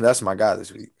 Like that's my guy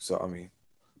this week. So I mean,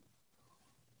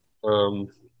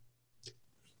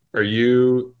 are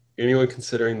you anyone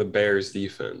considering the Bears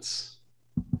defense?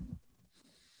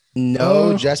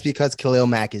 No, just because Khalil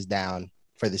Mack is down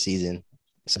for the season.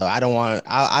 So I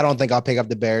don't think I'll pick up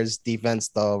the Bears defense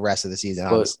the rest of the season.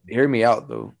 But hear me out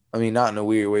though. I mean, not in a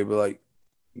weird way, but like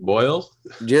Boyle?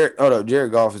 Jared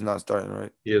Goff is not starting,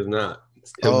 right? He is not.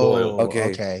 It's Tim Boyle.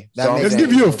 Okay. They'll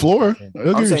give you a floor.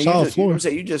 They'll give you a solid floor.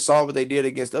 You just saw what they did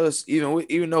against us.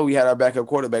 Even though we had our backup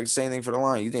quarterback, same thing for the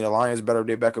Lions. You think the Lions is better with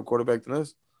their backup quarterback than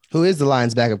us? Who is the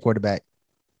Lions' backup quarterback?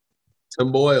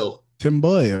 Tim Boyle,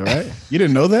 right? You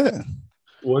didn't know that?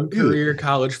 One career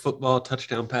college football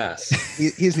touchdown pass.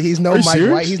 He's no Mike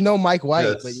serious? White. He's no Mike White,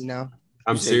 yes. But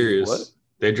I'm serious. What?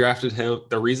 They drafted him.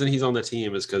 The reason he's on the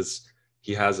team is because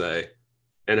he has a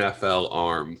NFL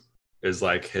arm. Is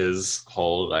like his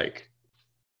whole like.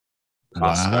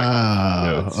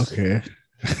 Wow. Okay.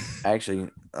 Actually,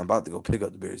 I'm about to go pick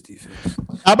up the Bears defense.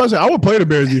 I about to say I would play the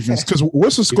Bears defense because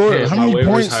what's the score? How many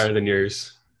points? Higher than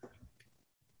yours.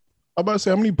 I'm about to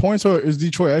say how many points is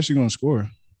Detroit actually going to score?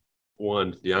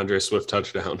 1 DeAndre Swift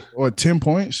touchdown or 10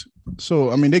 points.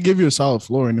 So I mean, they give you a solid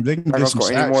floor, and if they can get some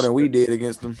sacks, any more than we did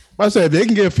against them. I said if they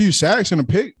can get a few sacks and a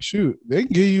pick, shoot, they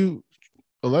can give you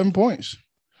 11 points.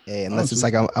 Hey, unless it's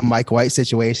like a Mike White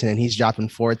situation and he's dropping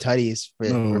 4 tutties for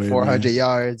 400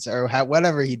 yards or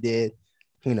whatever he did.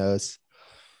 Who knows?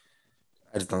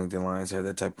 I just don't think the Lions have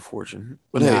that type of fortune.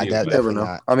 But hey, never know.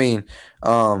 Not. I mean,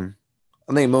 I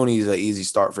think Mooney is an easy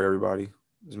start for everybody,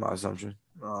 is my assumption.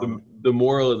 The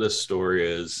moral of this story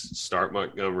is start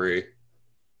Montgomery,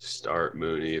 start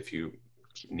Mooney if you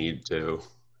need to,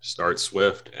 start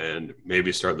Swift, and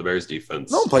maybe start the Bears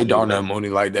defense. Don't play Darnell Mooney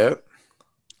like that.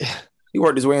 He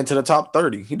worked his way into the top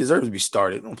 30. He deserves to be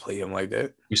started. Don't play him like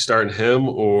that. You starting him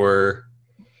or?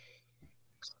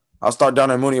 I'll start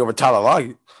Darnell Mooney over Tyler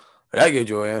Lockett. That gives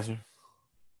you an answer.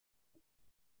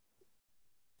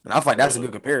 And I find that's a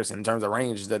good comparison in terms of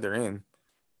ranges that they're in.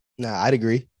 Nah, I'd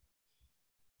agree.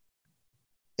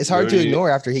 It's hard to ignore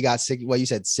after he got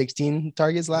 16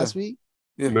 targets last week.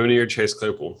 Yeah. Mooney or Chase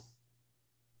Claypool?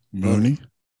 Mooney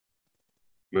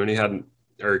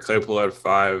Claypool had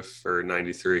 5 for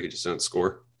 93. He just didn't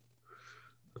score.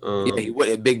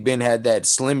 Big Ben had that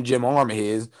Slim Jim arm of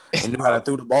his and knew how to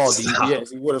throw the ball. Yes,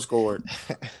 he would have scored.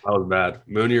 That was bad.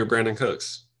 Mooney or Brandon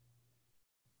Cooks?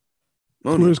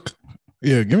 Mooney.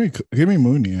 Yeah, give me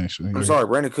Mooney. Actually, I'm sorry,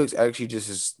 Brandon Cooks actually just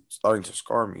is starting to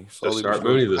scar me. Start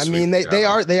Mooney this week. I mean,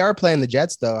 they are playing the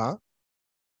Jets though, huh?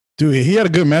 Dude, he had a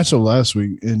good matchup last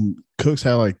week, and Cooks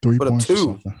had like 3 points.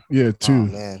 2. Yeah, 2. Oh,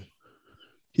 man.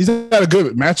 He's had a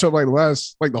good matchup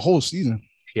like the whole season.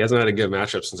 He hasn't had a good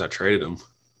matchup since I traded him.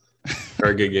 Or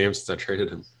a good game since I traded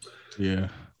him. Yeah.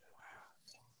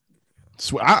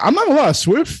 I'm not gonna lie.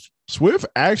 Swift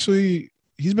actually,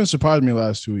 he's been surprising me the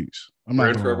last 2 weeks. I'm not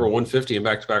ran for over 150 in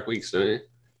back-to-back weeks, didn't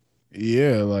he?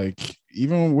 Yeah, like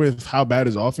even with how bad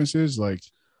his offense is, like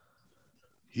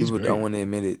people don't want to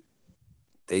admit it.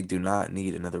 They do not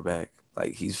need another back.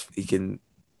 Like he can.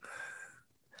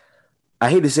 I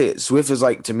hate to say it. Swift is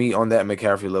like to me on that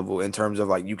McCaffrey level in terms of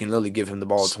like you can literally give him the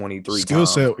ball 23 skill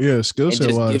times. Skill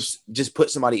set wise. Just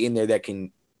put somebody in there that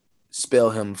can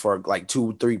spell him for like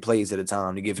 2-3 plays at a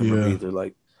time to give him a breather.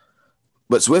 Like,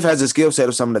 but Swift has a skill set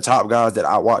of some of the top guys that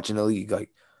I watch in the league. Like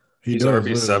he's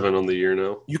RB7 on the year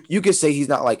now. You could say he's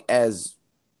not like as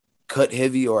cut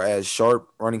heavy or as sharp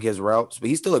running his routes, but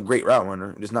he's still a great route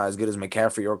runner. Just not as good as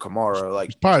McCaffrey or Kamara. Like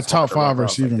he's probably top 5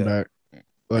 receiving back.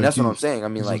 And that's what I'm saying. I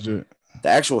mean, like legit. The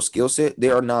actual skill set, they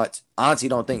are not. Honestly,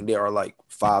 don't think they are like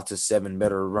 5 to 7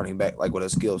 better running back, like with a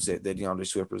skill set that DeAndre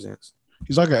Swift presents.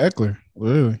 He's like an Eckler,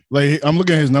 literally. Like I'm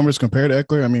looking at his numbers compared to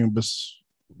Eckler. I mean,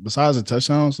 besides the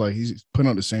touchdowns, like he's putting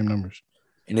up the same numbers.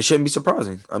 And it shouldn't be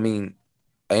surprising. I mean,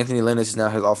 Anthony Lynn is now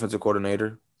his offensive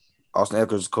coordinator. Austin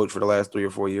Eckler's coach for the last 3 or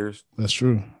 4 years. That's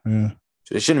true. Yeah.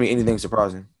 So it shouldn't be anything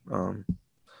surprising.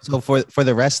 So for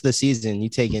the rest of the season, you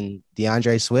taking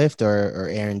DeAndre Swift or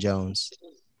Aaron Jones?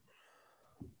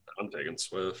 I'm taking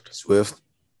Swift.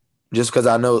 Just because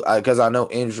I know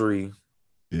injury.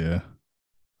 Yeah.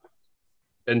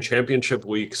 In championship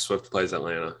week, Swift plays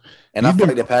Atlanta. And I feel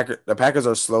like the Packers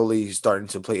are slowly starting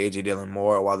to play A.J. Dillon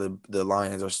more, while the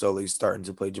Lions are slowly starting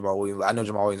to play Jamal Williams. I know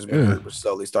Jamal Williams has been hurt, but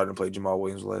slowly starting to play Jamal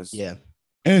Williams less. Yeah.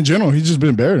 And in general, he's just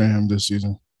been better than him this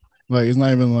season. Like, it's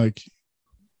not even like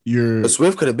you're – But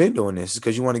Swift could have been doing this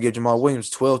because you want to give Jamal Williams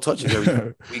 12 touches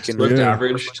every week. Swift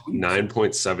averaged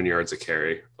 9.7 yards a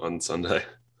carry on Sunday.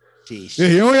 Jeez. Yeah,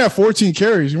 he only had 14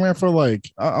 carries. He ran for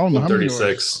like – I don't know how many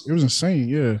 36. It was insane,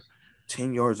 yeah.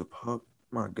 10 yards a puck.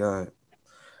 My God.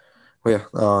 Well,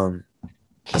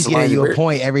 yeah. He's getting you a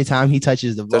point every time he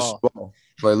touches the ball.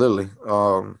 Like literally.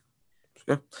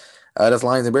 Yeah. That's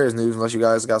Lions and Bears news. Unless you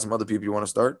guys got some other people you want to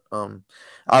start.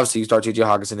 Obviously, you start T.J.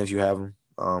 Hockenson if you have him.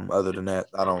 Other than that,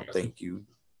 I don't think you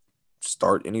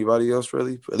start anybody else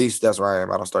really. At least that's where I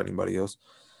am. I don't start anybody else.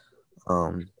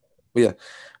 But yeah,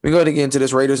 we can go ahead and get into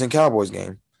this Raiders and Cowboys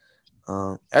game.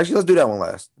 Actually, let's do that one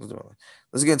last.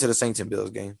 Let's get into the Saints and Bills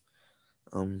game.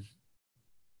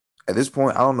 At this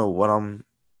point, I don't know what I'm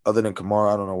other than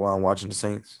Kamara. I don't know why I'm watching the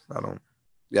Saints. I don't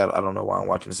know why I'm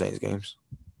watching the Saints games.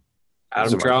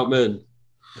 Adam Troutman.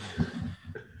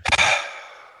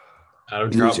 Adam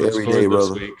Troutman scored this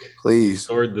week. Please.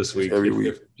 Scored this week. Every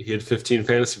week. He had 15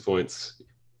 fantasy points.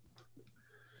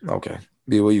 Okay.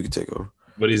 B-Will, you can take over.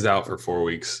 But he's out for 4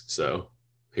 weeks, so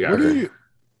he got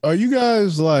are you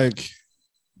guys like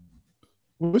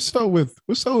what's up with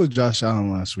Josh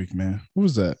Allen last week, man? What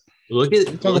was that? Look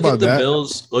at the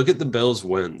Bills. Look at the Bills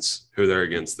wins, who they're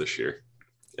against this year.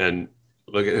 And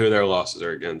look at who their losses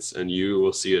are against, and you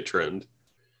will see a trend.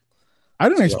 I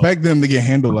didn't expect them to get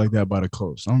handled like that by the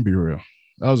Colts. I'm gonna be real.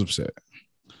 I was upset.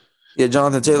 Yeah,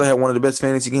 Jonathan Taylor had one of the best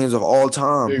fantasy games of all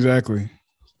time. Exactly.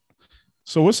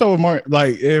 So what's up with Mark?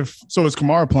 Like, is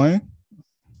Kamara playing?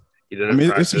 He didn't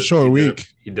practice. It's a short week.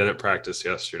 He didn't practice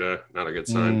yesterday. Not a good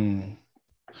sign.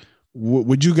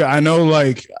 Would you guys? I know,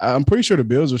 like, I'm pretty sure the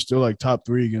Bills are still like top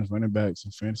 3 against running backs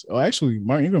in fantasy. Oh, actually,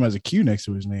 Mark Ingram has a Q next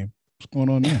to his name. What's going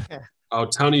on there? Oh,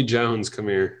 Tony Jones, come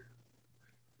here.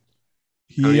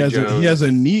 He has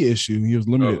a knee issue. He was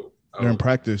limited during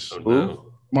practice. Oh,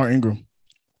 no. Mark Ingram.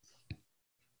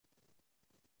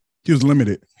 He was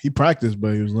limited. He practiced,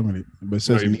 but he was limited. But it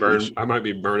says I might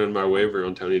be burning my waiver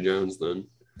on Tony Jones then.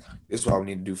 That's why we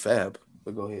need to do Fab.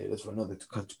 But go ahead. That's for another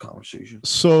conversation.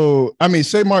 So, I mean,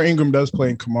 say Mark Ingram does play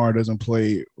and Kamara doesn't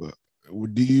play.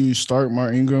 Do you start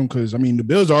Mark Ingram? Because, I mean, the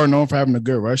Bills are known for having a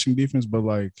good rushing defense, but,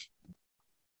 like.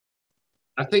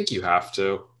 I think you have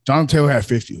to. Jonathan Taylor had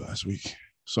 50 last week.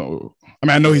 So, I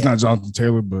mean, I know he's not Jonathan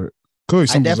Taylor, but clearly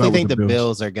I definitely think the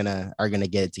Bills are gonna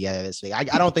get it together this week. I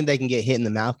don't think they can get hit in the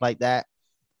mouth like that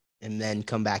and then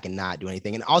come back and not do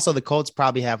anything. And also, the Colts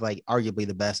probably have like arguably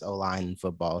the best O-line in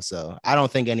football. So I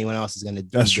don't think anyone else is gonna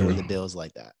do the Bills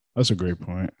like that. That's a great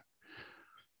point.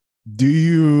 Do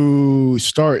you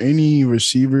start any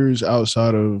receivers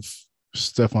outside of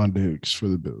Stephon Diggs for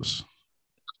the Bills?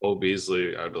 Cole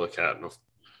Beasley, I'd look at in a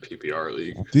PPR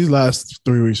league. These last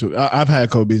 3 weeks, I've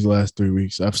had Cole Beasley the last 3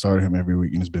 weeks. I've started him every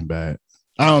week, and it's been bad.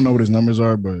 I don't know what his numbers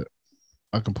are, but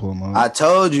I can pull them up. I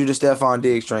told you the Stephon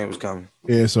Diggs train was coming.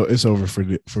 Yeah, so it's over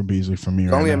for Beasley for me.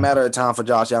 It's only a matter of time for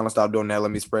Josh Allen to stop doing that.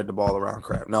 Let me spread the ball around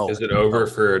crap. No. Is it over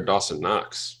for Dawson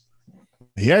Knox?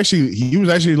 He was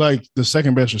actually like the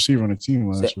second best receiver on the team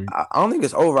last week. I don't think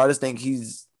it's over. I just think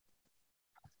he's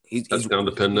touchdown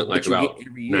dependent, like about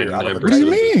 99%. What do you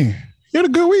mean? He had a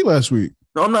good week last week.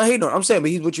 No, I'm not hating on him. I'm saying,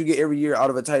 but he's what you get every year out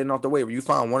of a tight end off the waiver. You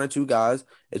find 1 or 2 guys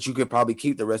that you could probably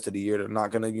keep the rest of the year. They're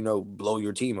not gonna, blow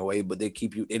your team away, but they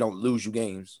keep you. They don't lose you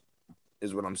games.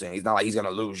 Is what I'm saying. He's not like he's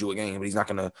gonna lose you a game, but he's not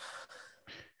gonna.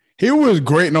 He was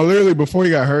great. No, literally before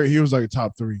he got hurt, he was like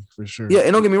top 3 for sure. Yeah,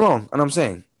 and don't get me wrong. And I'm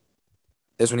saying,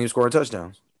 that's when he was scoring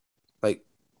touchdowns. Like,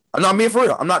 I'm not being for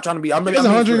real. I'm not trying to be. He has a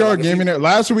 100-yard game in there.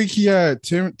 Last week he had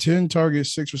 10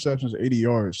 targets, 6 receptions, 80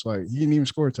 yards. Like he didn't even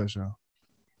score a touchdown.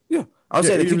 Yeah. I'm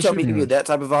saying if you tell me he get that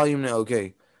type of volume, then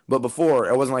okay. But before,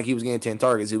 it wasn't like he was getting 10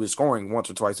 targets. He was scoring once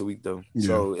or twice a week, though. Yeah.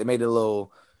 So it made it a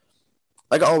little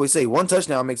like I always say, one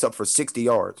touchdown makes up for 60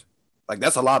 yards. Like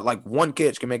that's a lot. Like one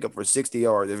catch can make up for 60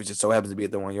 yards if it just so happens to be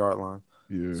at the 1 yard line.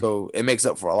 Yeah. So it makes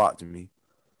up for a lot to me.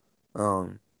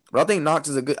 But I think Knox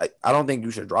is a good. I don't think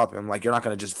you should drop him. Like you're not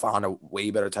gonna just find a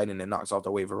way better tight end than Knox off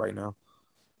the waiver right now.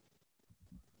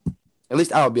 At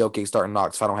least I would be okay starting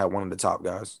Knox if I don't have one of the top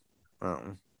guys.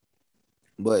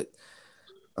 But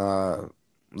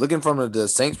looking from the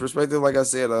Saints perspective, like I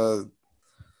said,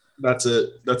 that's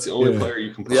it. That's the only player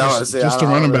you can play. Yeah, I say, just a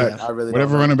running back. I really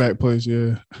whatever running back plays.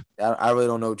 Yeah, I really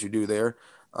don't know what you do there.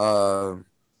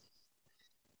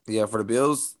 Yeah, for the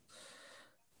Bills,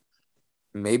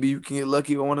 maybe you can get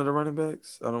lucky with one of the running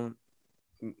backs. I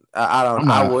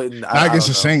wouldn't. Not against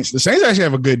the Saints. The Saints actually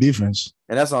have a good defense,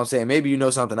 and that's what I'm saying. Maybe you know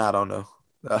something I don't know.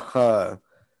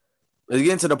 It's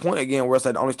getting to the point again where it's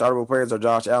like the only startable players are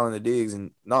Josh Allen, the Diggs,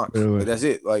 and Knox. Really? Like, that's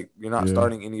it. Like you're not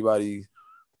starting anybody.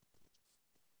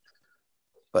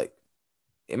 Like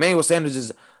Emmanuel Sanders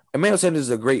is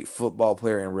a great football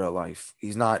player in real life.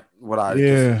 He's not what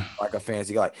I like a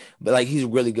fancy guy, but like he's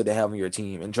really good to have on your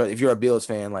team. And if you're a Bills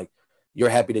fan, like you're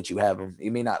happy that you have him. He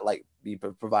may not like be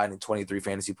providing 23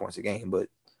 fantasy points a game, but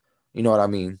you know what I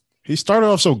mean. He started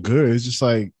off so good. It's just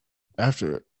like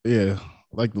after,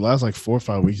 like the last 4 or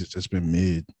 5 weeks, it's just been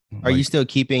mid. Are you still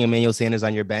keeping Emmanuel Sanders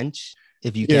on your bench?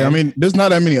 If you can? Yeah, I mean, there's not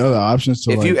that many other options.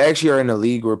 If you actually are in a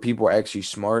league where people are actually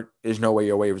smart, there's no way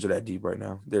your waivers are that deep right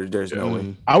now. There's no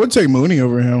way. I would take Mooney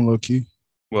over him, low key.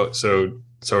 Well, so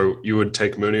you would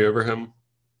take Mooney over him?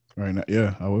 Right now,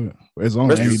 yeah, I would. As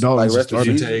long as Andy Dalton's would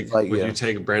you take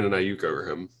Brandon Ayuk over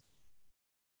him?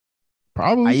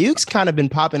 Probably. Ayuk's kind of been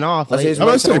popping off. I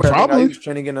would say probably. He's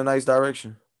trending in a nice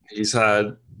direction. He's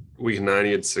had week 9,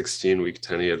 he had 16. Week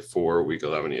 10, he had 4. Week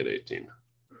 11, he had 18.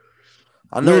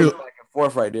 I know it's back and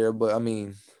forth right there, but I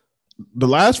mean, the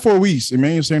last 4 weeks,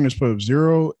 Emmanuel Sanders put up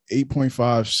 0,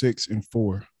 8.5, 6, and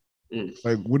 4.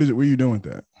 Like, what are you doing with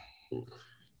that?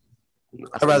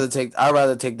 I'd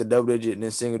rather take the double digit and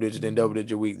then single digit than double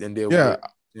digit week than deal with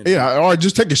it. Yeah, or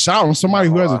just take a shot on somebody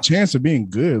who has a chance of being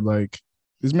good. Like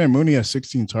this man Mooney has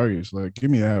 16 targets. Like, give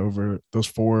me that over those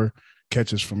 4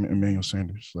 catches from Emmanuel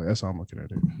Sanders. Like that's how I'm looking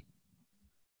at it.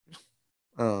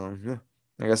 Yeah.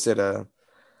 Like I said, I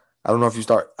don't know if you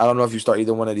start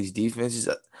either one of these defenses.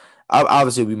 I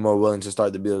obviously would be more willing to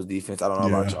start the Bills defense. I don't know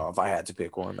about y'all. If I had to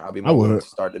pick one, I'd be more willing to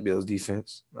start the Bills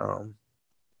defense.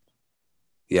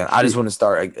 Yeah, I just want to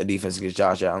start a defense against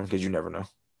Josh Allen because you never know.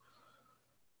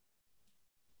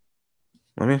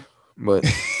 I mean, but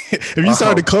if you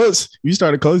started close,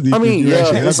 defense. I mean,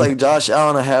 it's like Josh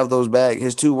Allen to have those back.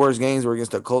 His 2 worst games were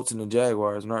against the Colts and the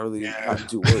Jaguars. Not the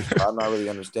 2 worst. But I'm not really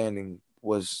understanding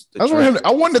was. I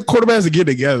want the quarterbacks to get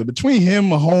together between him,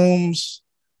 Mahomes,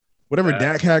 whatever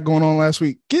Dak had going on last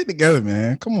week. Get together,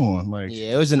 man. Come on,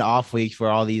 it was an off week for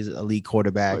all these elite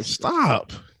quarterbacks.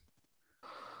 Stop.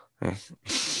 I'm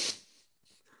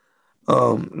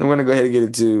gonna go ahead and get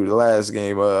into the last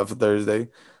game for Thursday.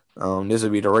 This will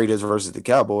be the Raiders versus the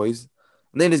Cowboys.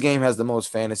 I think this game has the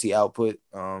most fantasy output.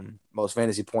 Most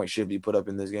fantasy points should be put up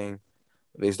in this game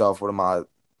based off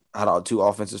how 2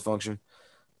 offenses function.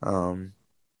 I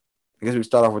guess we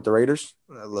start off with the Raiders.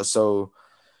 So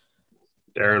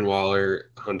Darren Waller,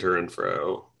 Hunter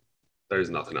Renfrow. There's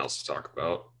nothing else to talk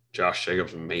about. Josh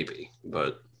Jacobs, maybe,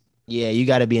 but. Yeah, you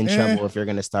got to be in trouble if you're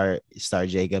going to start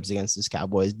Jacobs against this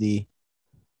Cowboys D.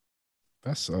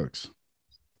 That sucks.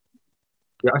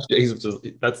 Josh Jacobs,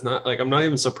 that's not I'm not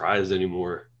even surprised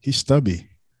anymore. He's stubby.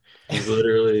 He's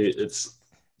literally, it's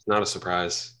not a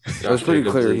surprise. It was pretty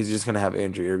clear he's just going to have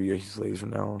injury every year he plays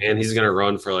from now on. And he's going to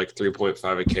run for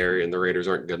 3.5 a carry, and the Raiders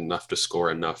aren't good enough to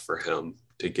score enough for him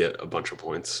to get a bunch of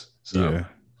points. So. Yeah.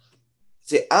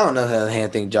 See, I don't know how I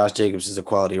think Josh Jacobs is a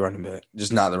quality running back.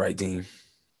 Just not the right team.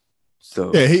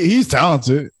 So yeah, he's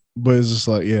talented, but it's just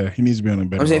he needs to be on a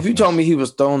better. I'm saying if you told me he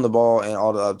was throwing the ball and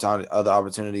all the other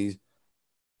opportunities,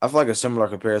 I feel like a similar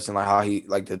comparison, like how he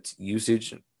the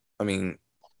usage. I mean,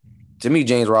 to me,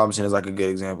 James Robinson is a good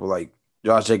example. Like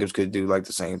Josh Jacobs could do the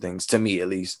same things to me at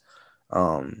least.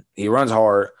 He runs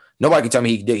hard. Nobody can tell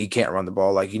me he can't run the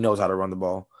ball. He knows how to run the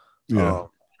ball. Yeah.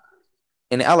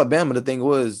 In Alabama, the thing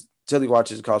was, Tilly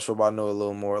watches college football. I know a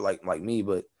little more like me,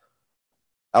 but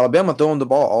Alabama throwing the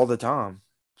ball all the time.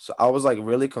 So I was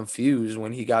really confused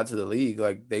when he got to the league.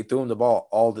 They threw him the ball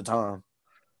all the time.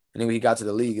 And then when he got to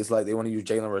the league, it's they want to use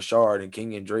Jalen Richard and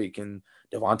Kenyon Drake and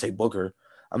Devontae Booker.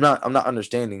 I'm not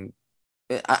understanding.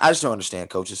 I just don't understand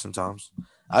coaches sometimes.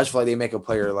 I just feel like they make a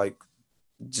player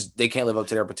just they can't live up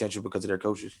to their potential because of their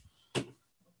coaches.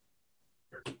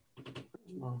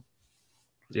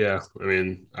 Yeah, I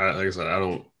mean, like I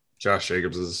said, Josh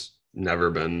Jacobs has never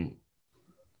been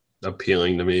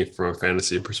appealing to me from a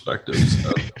fantasy perspective.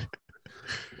 So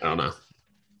I don't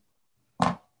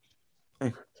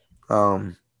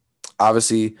know.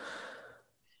 Obviously,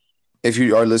 if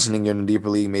you are listening in a deeper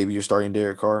league, maybe you're starting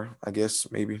Derek Carr. I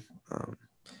guess maybe.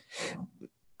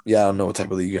 Yeah, I don't know what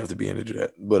type of league you have to be in to do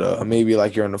that, but maybe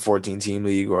like you're in a 14-team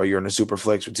league or you're in a super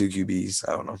flex with 2 QBs.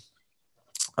 I don't know.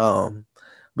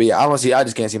 But yeah, honestly, I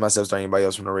just can't see myself starting anybody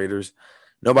else from the Raiders.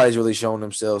 Nobody's really shown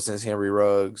themselves since Henry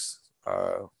Ruggs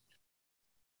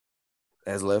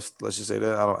has left. Let's just say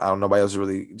that I don't. Nobody else has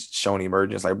really shown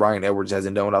emergence. Like Brian Edwards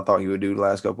hasn't done what I thought he would do the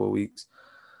last couple of weeks.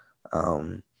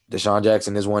 Deshaun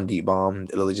Jackson is one deep bomb. It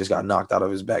literally just got knocked out of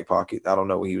his back pocket. I don't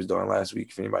know what he was doing last week.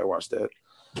 If anybody watched that,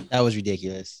 that was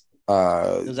ridiculous. It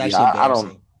was actually embarrassing. I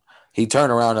don't. He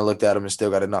turned around and looked at him and still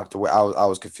got it knocked away. I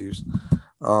was confused.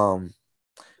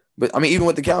 But I mean, even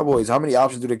with the Cowboys, how many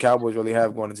options do the Cowboys really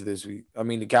have going into this week? I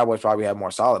mean, the Cowboys probably have more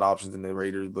solid options than the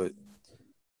Raiders, but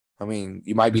I mean,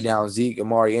 you might be down Zeke,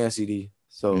 Amari, and CD.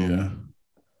 So, yeah.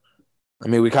 I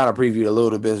mean, we kind of previewed a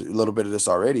little bit of this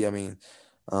already. I mean,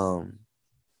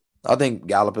 I think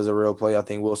Gallup is a real play. I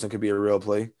think Wilson could be a real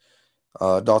play.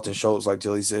 Dalton Schultz, like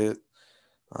Tilly said.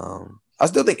 I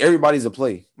still think everybody's a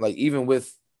play. Like even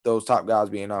with those top guys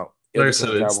being out, like I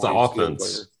said, it's the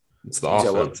offense. It's the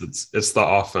offense. It's the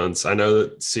offense. I know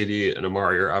that CD and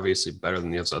Amari are obviously better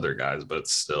than those other guys, but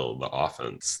it's still the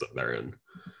offense that they're in.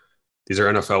 These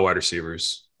are NFL wide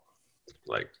receivers.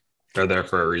 Like they're there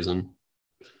for a reason.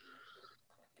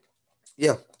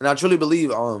 Yeah, and I truly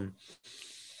believe. I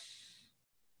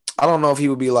don't know if he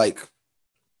would be like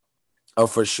a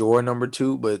for sure number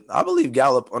 2, but I believe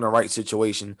Gallup on the right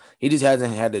situation. He just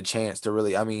hasn't had the chance to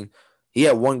really. I mean, he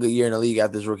had one good year in the league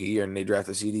after his rookie year, and they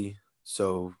drafted CD.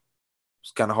 So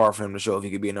it's kind of hard for him to show if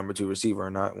he could be a number 2 receiver or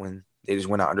not when they just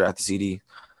went out and drafted CD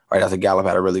right after Gallup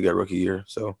had a really good rookie year.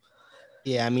 So.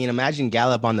 Yeah, I mean, imagine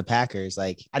Gallup on the Packers.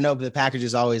 Like, I know the Packers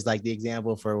is always like the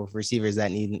example for receivers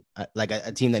that need like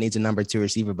a team that needs a number 2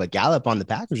 receiver, but Gallup on the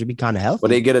Packers would be kind of healthy. Well,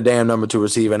 they get a damn number 2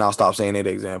 receiver, and I'll stop saying that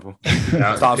example.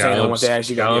 Stop saying that once they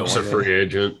actually got Gallup's a free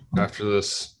agent after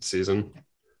this season.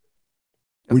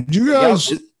 Would you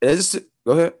guys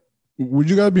go ahead? Would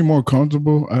you guys be more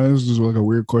comfortable? This is like a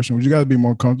weird question. Would you guys be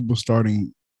more comfortable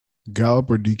starting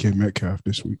Gallup or DK Metcalf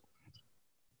this week?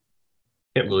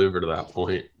 Can't believe we're to that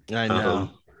point. I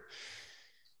know.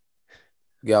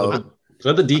 Gallup.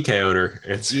 But the DK owner.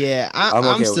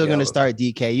 I'm still going to start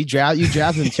DK. You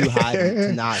draft him too high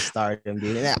to not start him,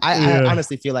 dude. And I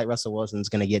honestly feel like Russell Wilson's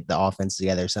going to get the offense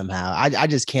together somehow. I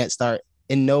just can't start.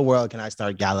 In no world can I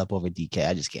start Gallup over DK.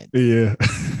 I just can't. Yeah.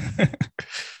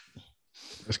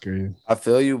 That's crazy. I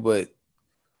feel you, but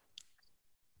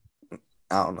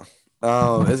I don't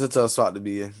know. It's a tough spot to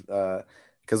be in.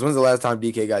 Because when's the last time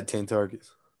DK got 10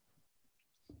 targets?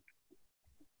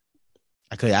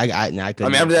 I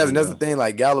mean, that's the thing.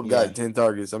 Like Gallup got 10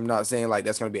 targets. I'm not saying like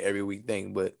that's going to be every week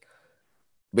thing, but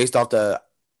based off the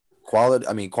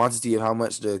quantity of how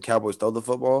much the Cowboys throw the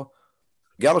football,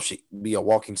 Gallup should be a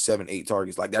walking 7-8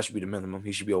 targets. Like that should be the minimum.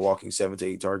 He should be a walking 7 to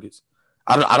 8 targets.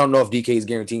 I don't know if DK is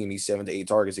guaranteeing me 7 to 8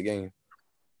 targets a game.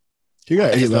 He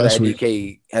got 8 last week.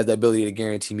 DK has the ability to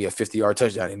guarantee me a 50-yard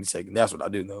touchdown any second. That's what I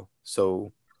do know.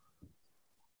 So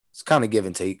it's kind of give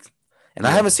and take. And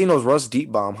I haven't seen those Russ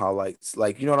deep bomb highlights.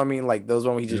 Like, you know what I mean? Like those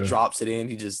when he just drops it in.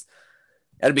 He just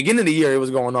at the beginning of the year, it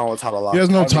was going on with Tyler Lockett. He has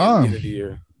no time.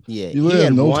 Yeah, he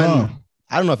had no time.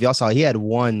 I don't know if y'all saw. He had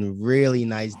one really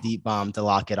nice deep bomb to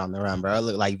Lockett on the run, bro. It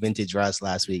looked like vintage Russ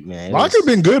last week, man. Lockett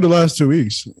been good the last 2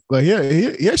 weeks. Like,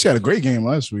 he actually had a great game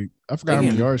last week. I forgot how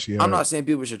many yards he had. I'm not saying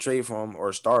people should trade for him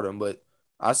or start him, but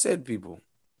I said people.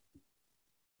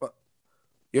 But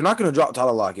you're not going to drop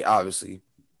Tyler Lockett, obviously.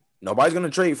 Nobody's going to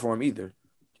trade for him either.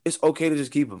 It's okay to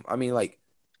just keep him. I mean, like,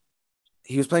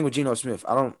 he was playing with Geno Smith.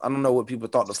 I don't know what people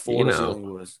thought the floor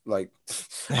ceiling was. Like,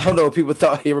 I don't know what people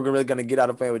thought he were really going to get out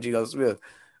of playing with Geno Smith.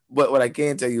 But what I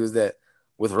can tell you is that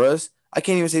with Russ, I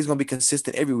can't even say he's going to be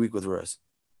consistent every week with Russ.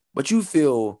 But you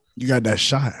feel you got that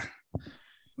shot.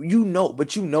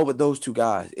 But those two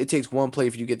guys, it takes one play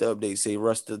if you get the update, say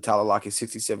Russ to Tyler Lockett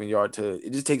 67-yard to.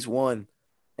 It just takes one,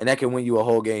 and that can win you a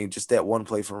whole game. Just that one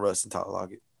play from Russ and Tyler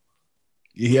Lockett.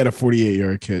 He had a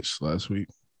 48-yard catch last week.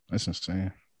 That's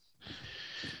insane.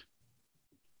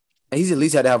 And he's at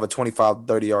least had to have a 25,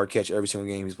 30-yard catch every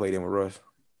single game he's played in with Russ.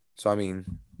 So, I mean,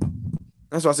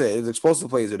 that's what I said. His explosive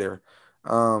plays are there.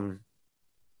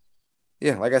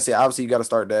 Yeah, like I said, obviously you got to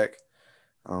start Dak.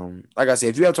 Like I said,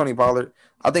 if you have Tony Pollard,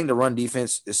 I think the run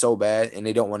defense is so bad, and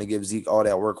they don't want to give Zeke all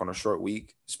that work on a short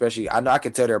week. Especially, I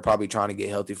can tell they're probably trying to get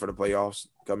healthy for the playoffs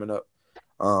coming up.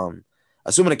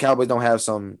 Assuming the Cowboys don't have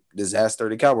some disaster,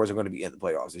 the Cowboys are going to be in the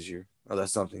playoffs this year.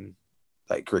 That's something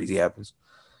like crazy happens.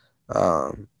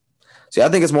 See, I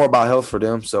think it's more about health for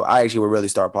them. So I actually would really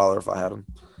start Pollard if I had him.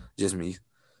 Just me.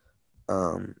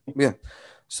 Yeah.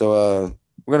 So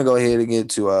we're gonna go ahead and get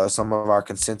to some of our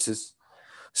consensus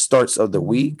starts of the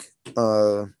week.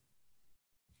 And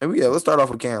let's start off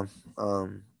with Cam.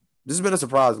 This has been a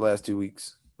surprise the last 2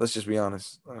 weeks. Let's just be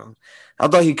honest. I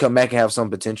thought he'd come back and have some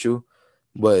potential,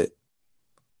 but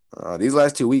these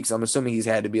last 2 weeks, I'm assuming he's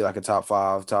had to be like a top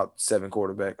 5, top 7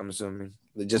 quarterback. I'm assuming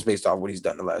just based off what he's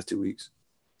done the last 2 weeks.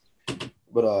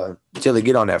 But Chili,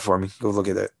 get on that for me. Go look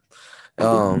at that.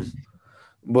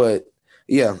 But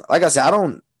yeah, like I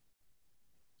said,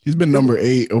 He's been number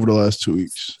 8 over the last 2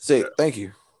 weeks. Thank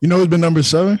you. You know who's been number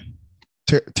 7?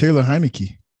 Taylor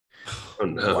Heineke. Oh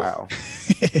no!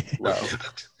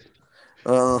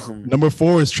 Wow. Number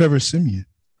 4 is Trevor Siemian.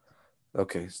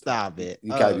 Okay, stop it.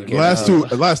 You gotta be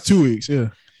careful. Last 2 weeks, yeah,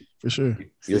 for sure.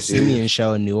 You're the Siemian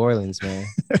show in New Orleans, man.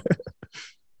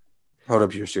 Hold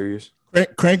up, you're serious?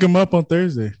 Crank him up on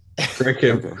Thursday. Crank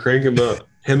him up.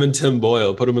 Him and Tim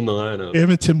Boyle, put him in the lineup. Him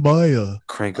and Tim Boyle.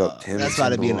 Crank up Tim. That's about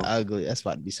to be That's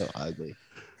about to be so ugly.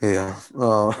 Yeah.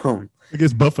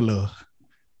 Against Buffalo.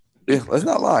 Yeah, let's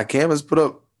not lie. Cam has put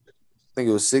up, I think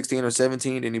it was 16 or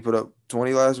 17. Didn't he put up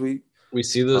 20 last week? We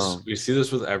see this. We see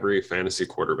this with every fantasy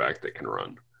quarterback that can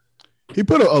run. He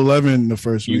put up 11 the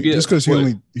first week, just because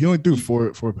he only threw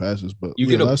four passes. But you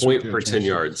get a point for 10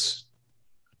 yards.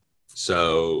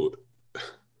 So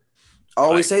I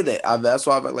always say that. That's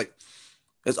why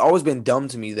it's always been dumb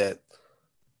to me that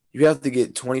you have to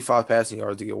get 25 passing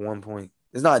yards to get 1 point.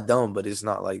 It's not dumb, but it's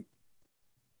not like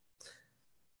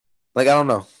I don't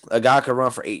know. A guy could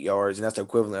run for 8 yards, and that's the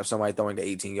equivalent of somebody throwing an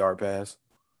 18-yard pass.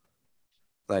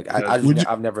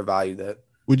 I've never valued that.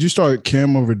 Would you start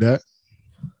Cam over that?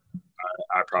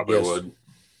 I probably would.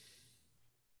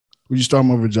 Would you start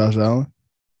him over Josh Allen?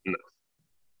 No.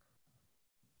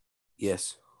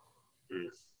 Yes.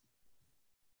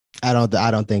 I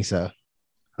don't think so.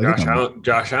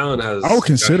 Josh Allen has. I would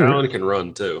consider. Josh Allen can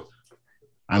run too.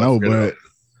 I know, but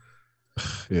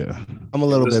yeah, I'm a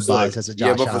little bit biased as a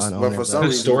Josh Allen owner. For some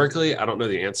historically, I don't know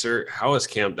the answer. How has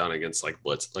Cam done against like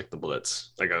blitz, like the blitz,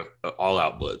 like a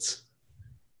all-out blitz?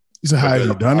 You said, how have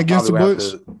you done against the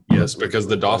blitz? Yes, because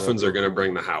the Dolphins are going to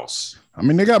bring the house. I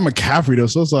mean, they got McCaffrey though,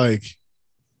 so it's like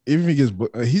even if he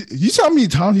gets, you saw how many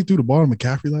times he threw the ball to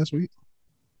McCaffrey last week?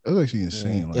 That was actually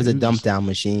insane. It's a dump down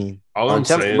machine. All I'm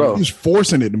saying, bro, he's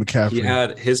forcing it to McCaffrey. He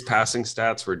had his passing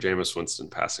stats were Jameis Winston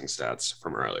passing stats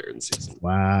from earlier in the season.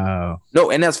 Wow. No,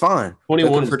 and that's fine.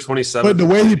 21 for 27. But the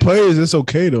way he plays, it's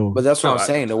okay though. But that's what I'm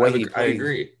saying. The way he plays. I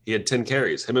agree. He had 10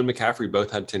 carries. Him and McCaffrey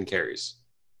both had 10 carries.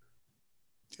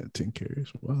 Yeah, 10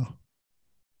 carries. Wow.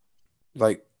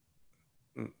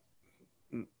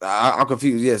 I'm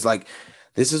confused. Yes,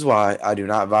 this is why I do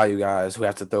not value guys who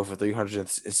have to throw for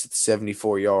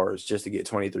 374 yards just to get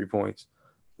 23 points.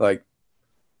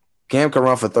 Cam can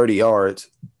run for 30 yards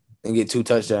and get 2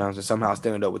 touchdowns and somehow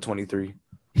still end up with 23.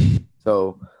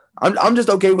 So I'm just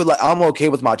okay with I'm okay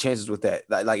with my chances with that.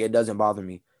 It doesn't bother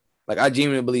me. I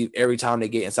genuinely believe every time they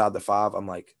get inside the 5, I'm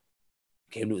like,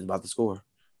 Cam Newton's about to score.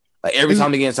 Every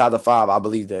time they get inside the 5, I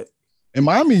believe that. And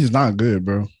Miami is not good,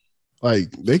 bro.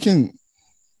 They can.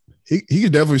 He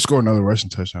could definitely score another rushing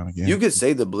touchdown again. You could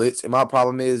say the blitz, and my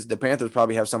problem is the Panthers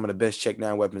probably have some of the best check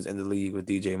down weapons in the league with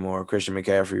DJ Moore, Christian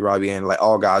McCaffrey, Robbie Anderson,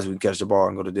 all guys who can catch the ball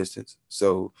and go the distance.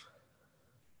 So,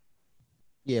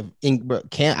 yeah,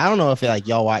 Cam. I don't know if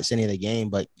y'all watched any of the game,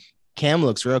 but Cam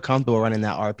looks real comfortable running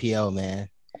that RPO, man.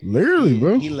 Literally,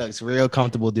 bro. He looks real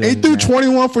comfortable doing. He threw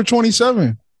 21 for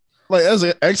 27. That's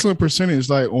an excellent percentage.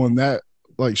 On that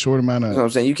short amount of. You know what I'm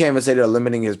saying? You can't even say they're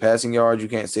limiting his passing yards. You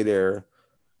can't say they're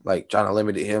trying to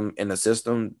limit him in the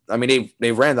system. I mean,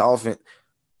 they ran the offense.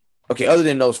 Okay, other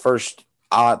than those first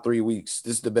odd 3 weeks,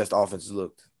 this is the best offense it's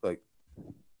looked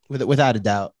without a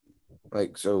doubt.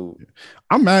 So,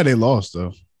 I'm mad they lost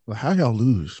though. How y'all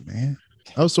lose, man?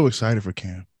 I was so excited for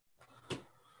Cam.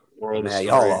 Man,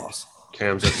 y'all lost.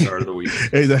 Cam's at the start of the week.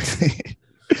 Exactly.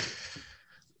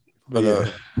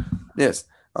 But yes.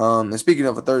 And speaking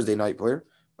of a Thursday night player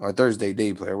or Thursday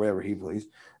day player, whatever he plays,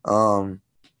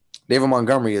 David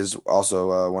Montgomery is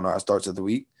also one of our starts of the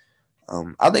week.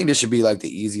 I think this should be the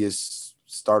easiest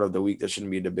start of the week. There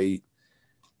shouldn't be a debate.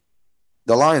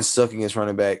 The Lions suck against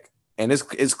running back, and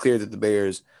it's clear that the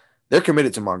Bears, they're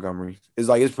committed to Montgomery.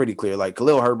 It's pretty clear.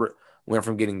 Khalil Herbert went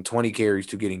from getting 20 carries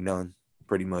to getting none,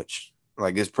 pretty much.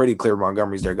 It's pretty clear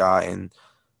Montgomery's their guy, and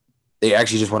they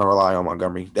actually just want to rely on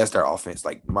Montgomery. That's their offense,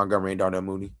 Montgomery and Darnell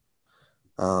Mooney.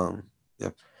 Yeah.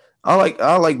 I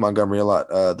like Montgomery a lot.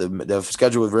 The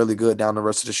schedule was really good down the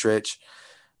rest of the stretch.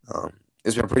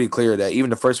 it's been pretty clear that even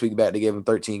the first week back, they gave him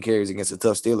 13 carries against a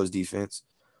tough Steelers defense.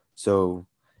 So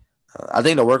I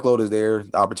think the workload is there,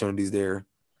 the opportunity is there.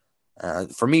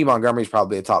 For me, Montgomery's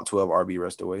probably a top 12 RB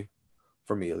rest away,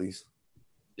 for me at least.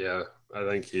 Yeah, I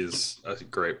think he's a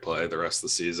great play the rest of the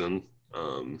season.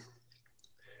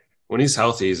 When he's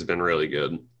healthy, he's been really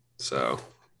good. So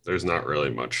there's not really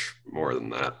much more than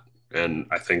that. And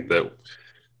I think that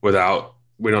we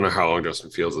don't know how long Justin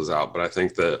Fields is out, but I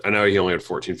think that I know he only had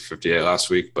 14 for 58 last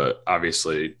week, but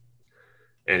obviously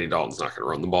Andy Dalton's not going to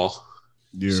run the ball.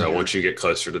 Yeah. So once you get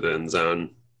closer to the end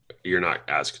zone, you're not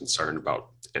as concerned about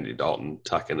Andy Dalton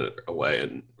tucking it away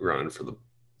and running for the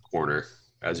corner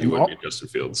as you would be Justin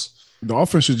Fields. The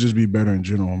offense should just be better in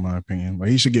general, in my opinion. Like,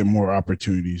 he should get more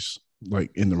opportunities,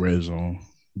 like, in the red zone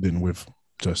than with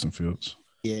Justin Fields.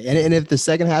 Yeah, and if the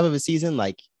second half of the season,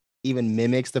 like, even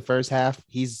mimics the first half,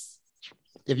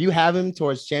 if you have him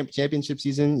towards championship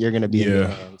season, you're going to be in good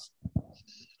hands.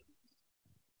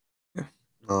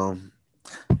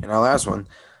 And our last one,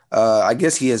 I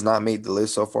guess he has not made the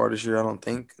list so far this year, I don't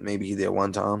think. Maybe he did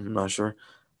one time. I'm not sure.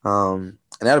 And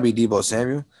that'll be Deebo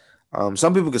Samuel.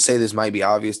 Some people could say this might be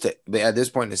obvious, but at this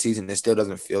point in the season, it still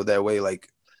doesn't feel that way. Like,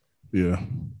 yeah,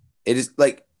 it is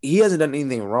like he hasn't done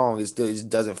anything wrong. It just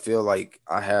doesn't feel like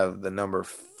I have the number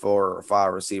 4 or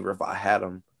 5 receiver if I had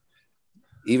him,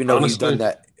 even though he's done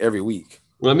that every week.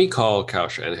 Let me call Kyle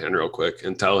Shanahan real quick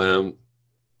and tell him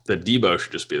that Deebo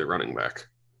should just be the running back.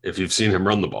 If you've seen him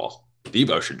run the ball,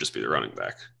 Deebo should just be the running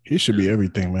back. He should be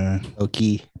everything, man.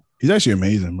 Okay. He's actually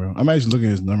amazing, bro. I'm actually looking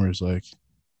at his numbers. Like,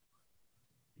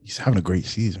 he's having a great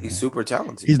season. He's super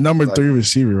talented. He's number 3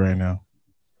 receiver right now.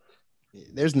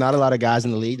 There's not a lot of guys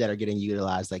in the league that are getting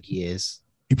utilized like he is.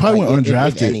 He probably went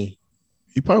undrafted.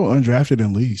 He probably went undrafted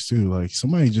in leagues too. Like,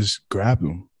 somebody just grabbed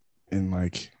him and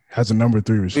like has a number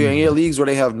 3 receiver. Yeah, leagues where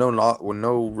they have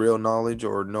no real knowledge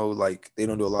or they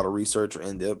don't do a lot of research or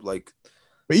in depth. Like,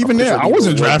 but even there, I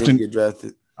wasn't drafting.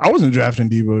 I wasn't drafting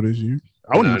Deebo this year.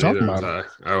 I wasn't even talking about it.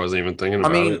 I wasn't even thinking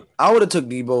about it. I would have took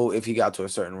Deebo if he got to a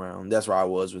certain round. That's where I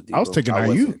was with Deebo. I was taking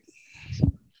Ayuk.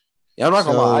 Yeah, I'm not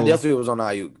gonna lie. I definitely was on the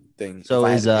Ayuk thing. So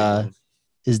is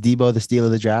Deebo the steal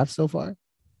of the draft so far?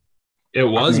 It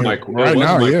was Mike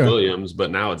Williams,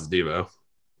 but now it's Deebo.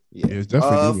 Yeah, it's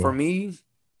definitely Deebo. For me,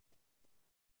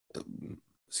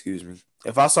 excuse me.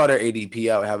 If I saw their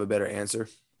ADP, I would have a better answer.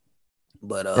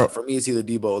 But for me, it's either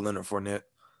Deebo or Leonard Fournette.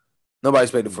 Nobody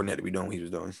expected Fournette to be doing what he was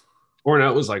doing.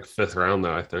 Fournette was like 5th round,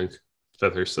 though, I think.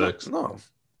 5th or 6th.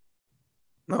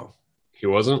 No. He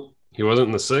wasn't? He wasn't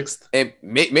in the 6th? And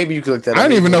maybe you could look that up. I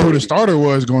didn't even know who the starter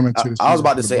was going into this. I was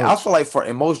about to say, I feel like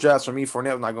in most drafts for me,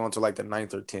 Fournette was not going to like the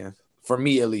 9th or 10th. For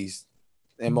me, at least,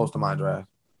 in most of my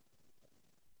drafts.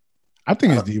 I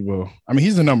think it's Deebo. I mean,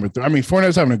 he's the number 3. I mean,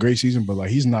 Fournette's having a great season, but like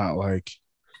he's not like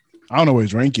 – I don't know what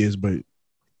his rank is, but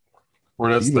 –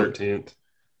 Fournette's 13th.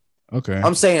 Okay.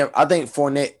 I'm saying I think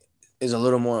Fournette is a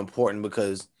little more important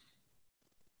because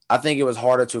I think it was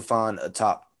harder to find a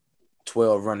top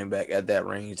 12 running back at that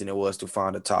range than it was to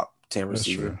find a top 10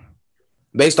 receiver.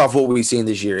 Based off what we've seen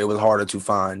this year, it was harder to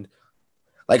find.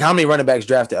 Like, how many running backs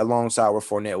drafted alongside where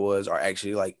Fournette was are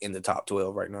actually like in the top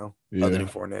 12 right now, other than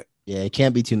Fournette? Yeah, it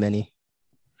can't be too many.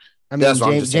 I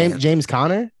mean, James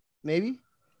Conner, maybe?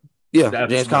 Yeah,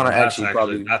 James Conner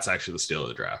probably. That's actually the steal of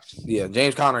the draft. Yeah,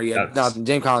 James Conner. Yeah,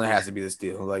 James Conner has to be the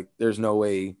steal. Like, there's no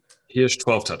way. He has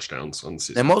 12 touchdowns on the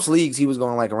season. In most leagues, he was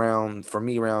going like around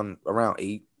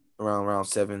 8, around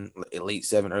 7, late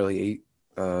 7, early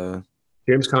 8.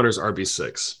 James Conner's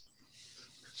RB6.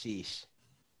 Sheesh.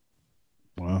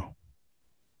 Wow.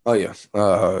 Oh yeah.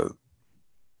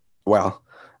 Wow.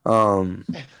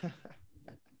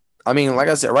 I mean, like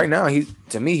I said, right now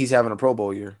he's having a Pro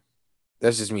Bowl year.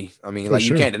 That's just me. I mean,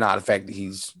 you can't deny the fact that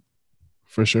he's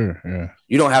for sure. Yeah.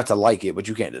 You don't have to like it, but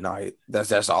you can't deny it.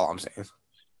 That's all I'm saying.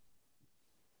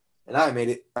 And I made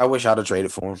it. I wish I'd have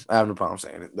traded for him. I have no problem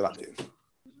saying it, but I didn't.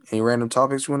 Any random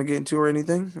topics we want to get into or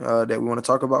anything that we want to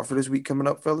talk about for this week coming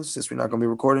up, fellas, since we're not going to be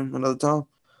recording another time?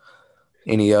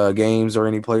 Any games or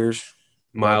any players?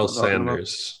 Miles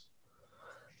Sanders.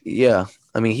 Yeah.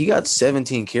 I mean, he got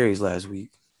 17 carries last week.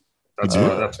 That's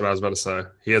what I was about to say.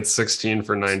 He had 16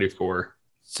 for 94.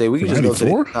 Say we can just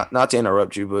go to not to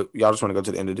interrupt you, but y'all just want to go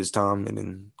to the end of this time and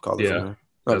then call it. Yeah,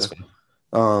 that's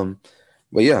fine.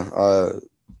 But yeah,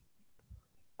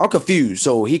 I'm confused.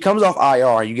 So he comes off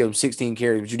IR, you give him 16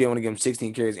 carries, but you didn't want to give him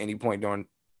 16 carries at any point during.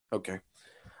 Okay,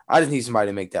 I just need somebody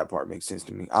to make that part make sense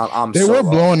to me. They were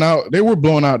blowing out. They were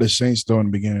blowing out the Saints though in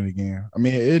the beginning of the game. I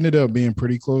mean, it ended up being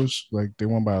pretty close. Like they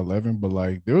won by 11, but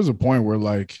like there was a point where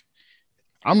like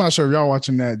I'm not sure if y'all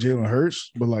watching that Jalen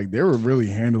Hurts, but like they were really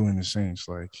handling the Saints.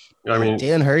 Like, I mean,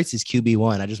 Jalen Hurts is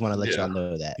QB1. I just want to let y'all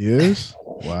know that. He is?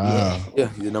 Wow. Yeah,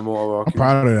 he's the number one overall. I'm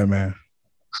proud of that man.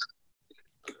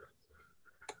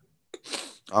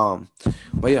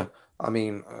 But yeah, I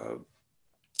mean,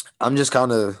 I'm just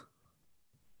kind of,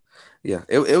 yeah,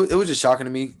 it was just shocking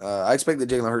to me. I expected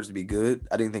Jalen Hurts to be good.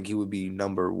 I didn't think he would be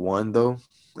number one though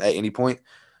at any point.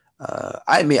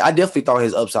 I admit, I definitely thought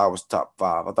his upside was top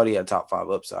 5. I thought he had top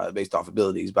 5 upside based off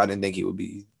abilities, but I didn't think he would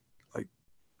be like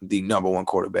the number one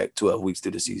quarterback 12 weeks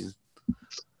through the season.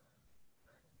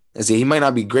 And see, he might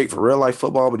not be great for real life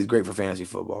football, but he's great for fantasy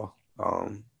football.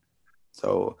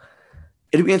 So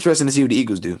it'd be interesting to see what the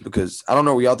Eagles do, because I don't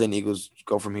know where y'all think the Eagles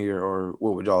go from here, or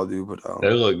what would y'all do. But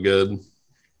they look good.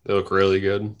 They look really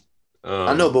good.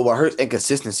 I know, but what hurts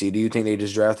inconsistency? Do you think they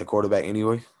just draft a quarterback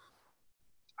anyway?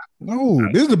 No,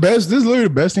 this is the best. This is literally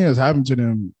the best thing that's happened to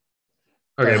them.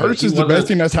 Okay, Hurts is the best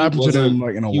thing that's happened to them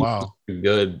like in a while.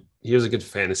 Good. He was a good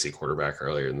fantasy quarterback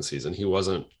earlier in the season. He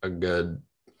wasn't a good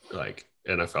like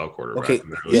NFL quarterback. Okay,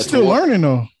 he's still learning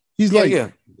though. He's this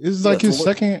is like his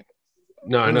second.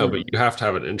 No, I know, but you have to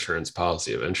have an insurance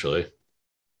policy eventually.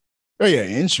 Oh yeah,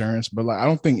 insurance, but like I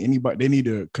don't think anybody they need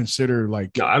to consider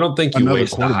like. No, I don't think you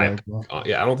waste a high. I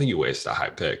don't think you waste a high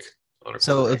pick.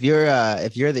 So if you're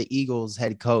the Eagles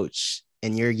head coach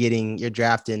and you're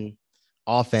drafting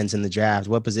offense in the draft,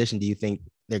 what position do you think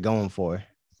they're going for?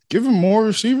 Give him more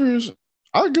receivers.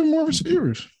 I'll give him more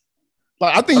receivers.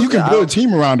 Like I think you can build a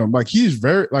team around him. Like he's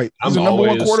very he's a number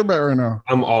one quarterback right now.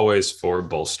 I'm always for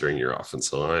bolstering your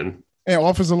offensive line. And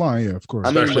offensive line, yeah, of course.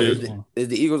 I mean, is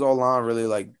the Eagles O-line really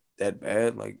like that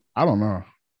bad? Like I don't know.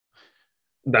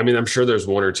 I mean, I'm sure there's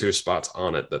 1 or 2 spots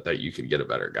on it that you could get a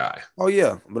better guy. Oh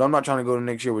yeah, but I'm not trying to go to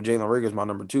next year with Jalen Reagor my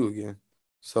number 2 again.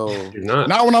 So you're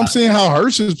not when I'm seeing how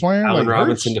Hurts is playing. Allen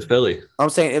Robinson to Philly. I'm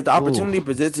saying if the opportunity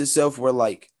presents itself where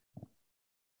like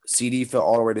CD fell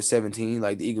all the way to 17,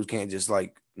 like the Eagles can't just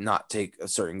like not take a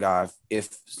certain guy if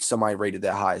somebody rated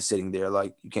that high is sitting there.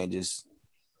 Like you can't just.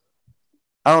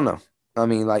 I don't know. I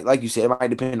mean, like you said, it might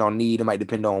depend on need. It might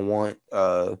depend on want.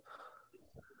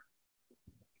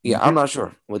 Yeah, I'm not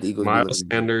sure what the Eagles. Miles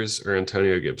Sanders or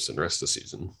Antonio Gibson rest of the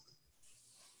season.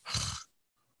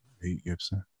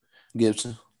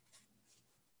 Gibson.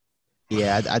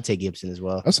 Yeah, I'd take Gibson as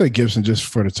well. I'd say Gibson just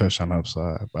for the touchdown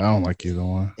upside, but I don't like either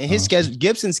one. And his schedule,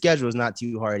 Gibson's schedule is not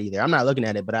too hard either. I'm not looking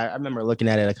at it, but I remember looking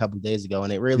at it a couple of days ago,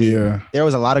 and it really, there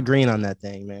was a lot of green on that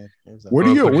thing, man. Where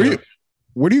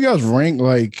do you guys rank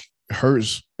like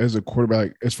Hurts as a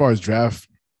quarterback as far as draft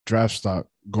stock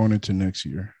going into next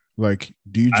year? Like,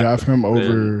 do you draft him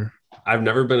over? I've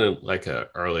never been an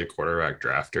early quarterback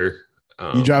drafter.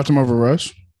 You draft him over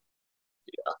Russ?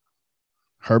 Yeah.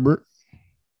 Herbert?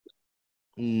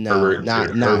 No, not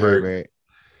Herbert.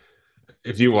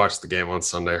 If you watch the game on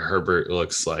Sunday, Herbert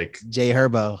looks like Jay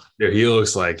Herbo. Yeah, he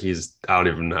looks like I don't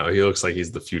even know. He looks like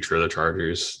he's the future of the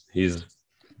Chargers.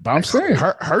 But I'm saying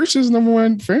Hurts is number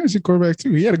 1 fantasy quarterback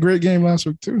too. He had a great game last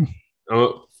week too.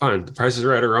 Oh, fine. The Price is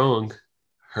Right or wrong.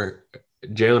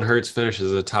 Jalen Hurts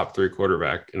finishes a top 3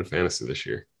 quarterback in fantasy this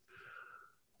year.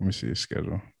 Let me see his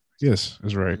schedule. Yes,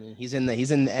 that's right. He's in the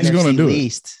NFC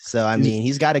East, so I mean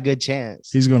he's got a good chance.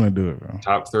 He's gonna do it, bro.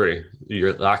 Top 3.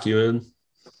 You lock you in.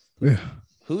 Yeah.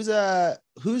 Who's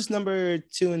number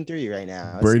 2 and 3 right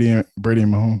now? Brady and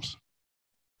Mahomes.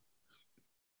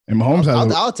 And Mahomes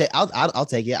I'll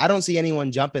take it. I don't see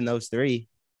anyone jumping those 3.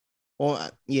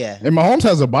 Well, yeah. And Mahomes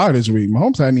has a bye this week.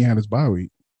 Mahomes hadn't even had his bye week.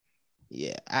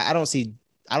 Yeah, I don't see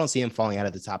him falling out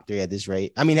of the top 3 at this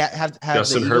rate. I mean, have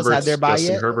Justin the Eagles had their bye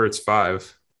Justin yet? Herbert's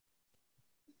 5.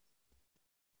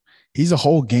 He's a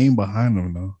whole game behind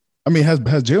him, though. I mean, has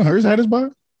Jalen Hurts had his bye?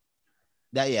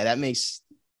 That makes.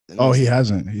 He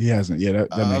hasn't. Yeah,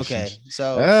 that makes sense.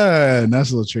 So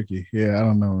that's a little tricky. Yeah, I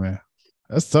don't know, man.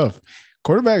 That's tough.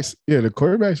 Quarterbacks, the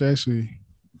quarterbacks actually,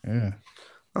 yeah.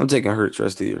 I'm taking Hurts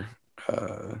rest of the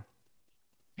year.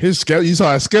 His schedule. You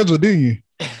saw his schedule, didn't you?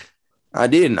 I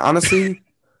didn't. Honestly,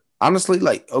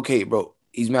 like, okay, bro,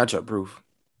 he's matchup proof.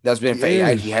 That's been fake. It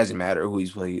actually hasn't mattered who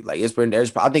he's played. Like, I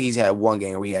think he's had 1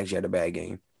 game where he actually had a bad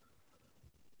game.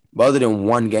 But other than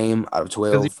 1 game out of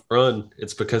 12,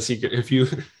 it's because if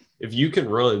you can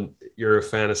run, you're a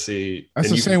fantasy.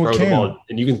 That's the same with Cam.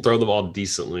 And you can throw the ball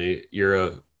decently. You're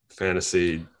a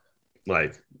fantasy.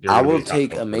 Like I will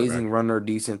take amazing runner,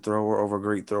 decent thrower over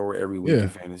great thrower every week in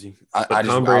fantasy.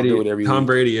 I'll do it every week. Tom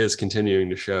Brady is continuing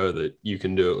to show that you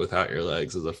can do it without your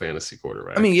legs as a fantasy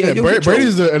quarterback. I mean,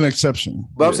 Brady's an exception.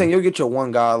 But I'm saying you'll get your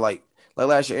 1 guy like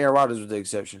last year. Aaron Rodgers was the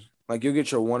exception. Like you'll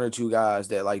get your 1 or 2 guys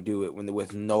that like do it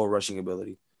with no rushing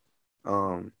ability.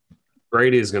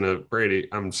 Brady's gonna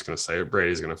I'm just gonna say it.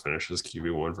 Brady's gonna finish as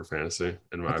QB1 for fantasy,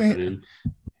 in my opinion.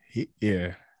 He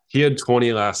had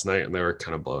 20 last night, and they were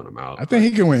kind of blowing him out. I think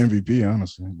he can win MVP.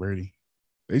 Honestly, Brady.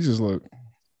 They just look.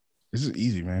 This is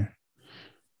easy, man.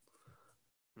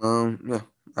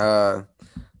 Yeah.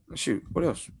 Shoot. What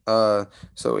else?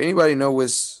 So anybody know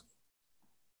what's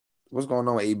going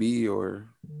on with AB or?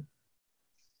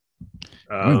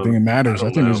 I don't think it matters.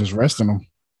 I think it's just resting them.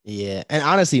 Yeah, and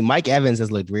honestly, Mike Evans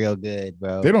has looked real good,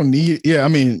 bro. They don't need. Yeah, I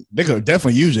mean, they could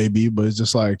definitely use AB, but it's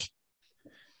just like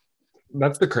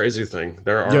that's the crazy thing.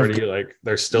 They're already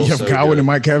they're still. You have Godwin and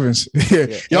Mike Evans. Yeah,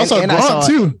 y'all saw Gronk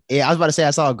too. Yeah, I was about to say I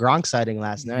saw a Gronk sighting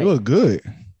last night. You look good.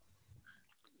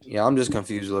 Yeah, I'm just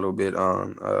confused a little bit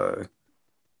on.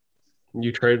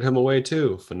 You traded him away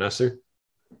too, Finesser.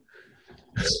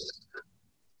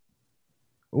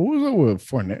 What was it with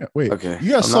Fournette? Wait, okay.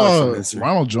 You guys saw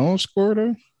Ronald Jones score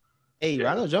though? Hey,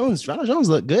 Ronald Jones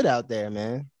looked good out there,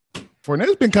 man.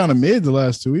 Fournette's been kind of mid the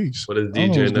last 2 weeks. What does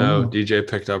DJ know? DJ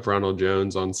picked up Ronald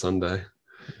Jones on Sunday.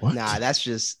 What? Nah, that's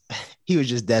just he was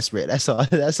just desperate. That's all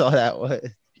that was.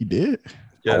 He did.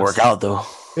 Yes. Work out though.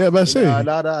 Yeah, but I say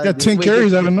got 10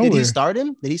 carries out of nowhere. Did he start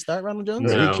him? Did he start Ronald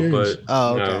Jones? No, but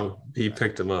okay. He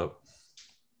picked him up.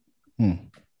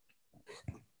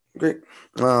 Great.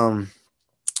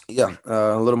 Yeah,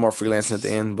 a little more freelancing at the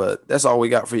end, but that's all we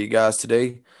got for you guys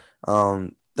today.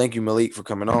 Thank you, Malik, for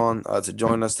coming on to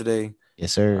join us today.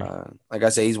 Yes, sir. Like I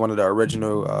said, he's one of the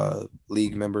original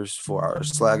league members for our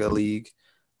Slagger League.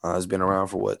 It's been around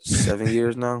for 7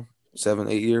 years now? 7,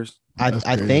 8 years? I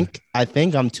think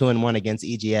I'm 2-1 against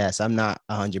EGS. I'm not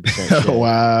 100% sure.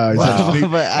 Wow.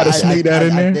 But I sneak that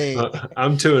in there.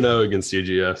 I'm 2-0 against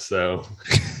EGS, so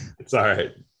it's all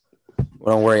right.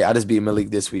 Well, don't worry. I just beat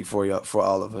Malik this week for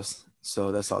all of us.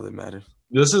 So that's all that matters.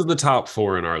 This is the top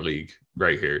 4 in our league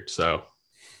right here. So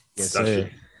yes,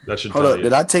 that should hold up. you.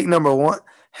 Did I take number 1?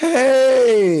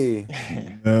 Hey,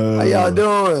 how y'all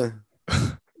doing?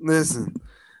 Listen,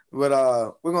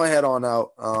 but we're gonna head on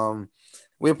out.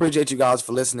 We appreciate you guys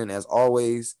for listening as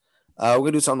always. We're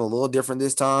gonna do something a little different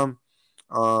this time.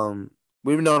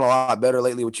 We've been doing a lot better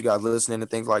lately with you guys listening and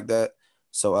things like that.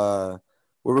 So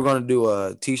we were going to do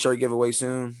a t-shirt giveaway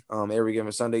soon, every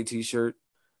given Sunday t-shirt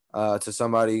to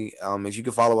somebody. If you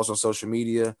can follow us on social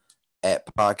media at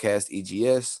Podcast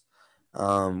EGS,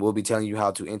 we'll be telling you how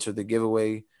to enter the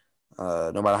giveaway.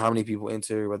 No matter how many people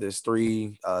enter, whether it's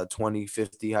 3, 20,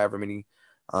 50, however many,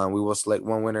 we will select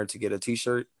one winner to get a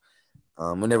t-shirt.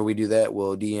 Whenever we do that,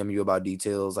 we'll DM you about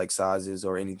details like sizes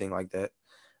or anything like that.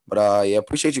 But yeah,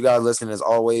 appreciate you guys listening as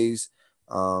always.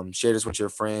 Share this with your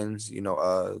friends,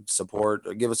 support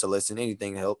or give us a listen.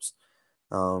 Anything helps.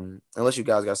 Unless you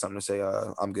guys got something to say,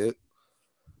 I'm good.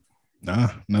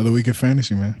 Nah, another week of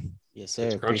fantasy, man. Yes,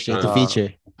 sir. Appreciate the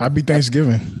feature. Happy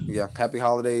Thanksgiving. Yeah. Happy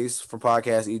holidays from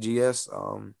Podcast EGS.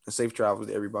 And safe travels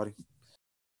to everybody.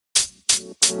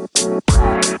 You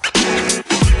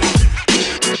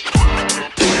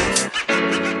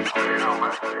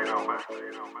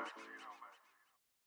know, man.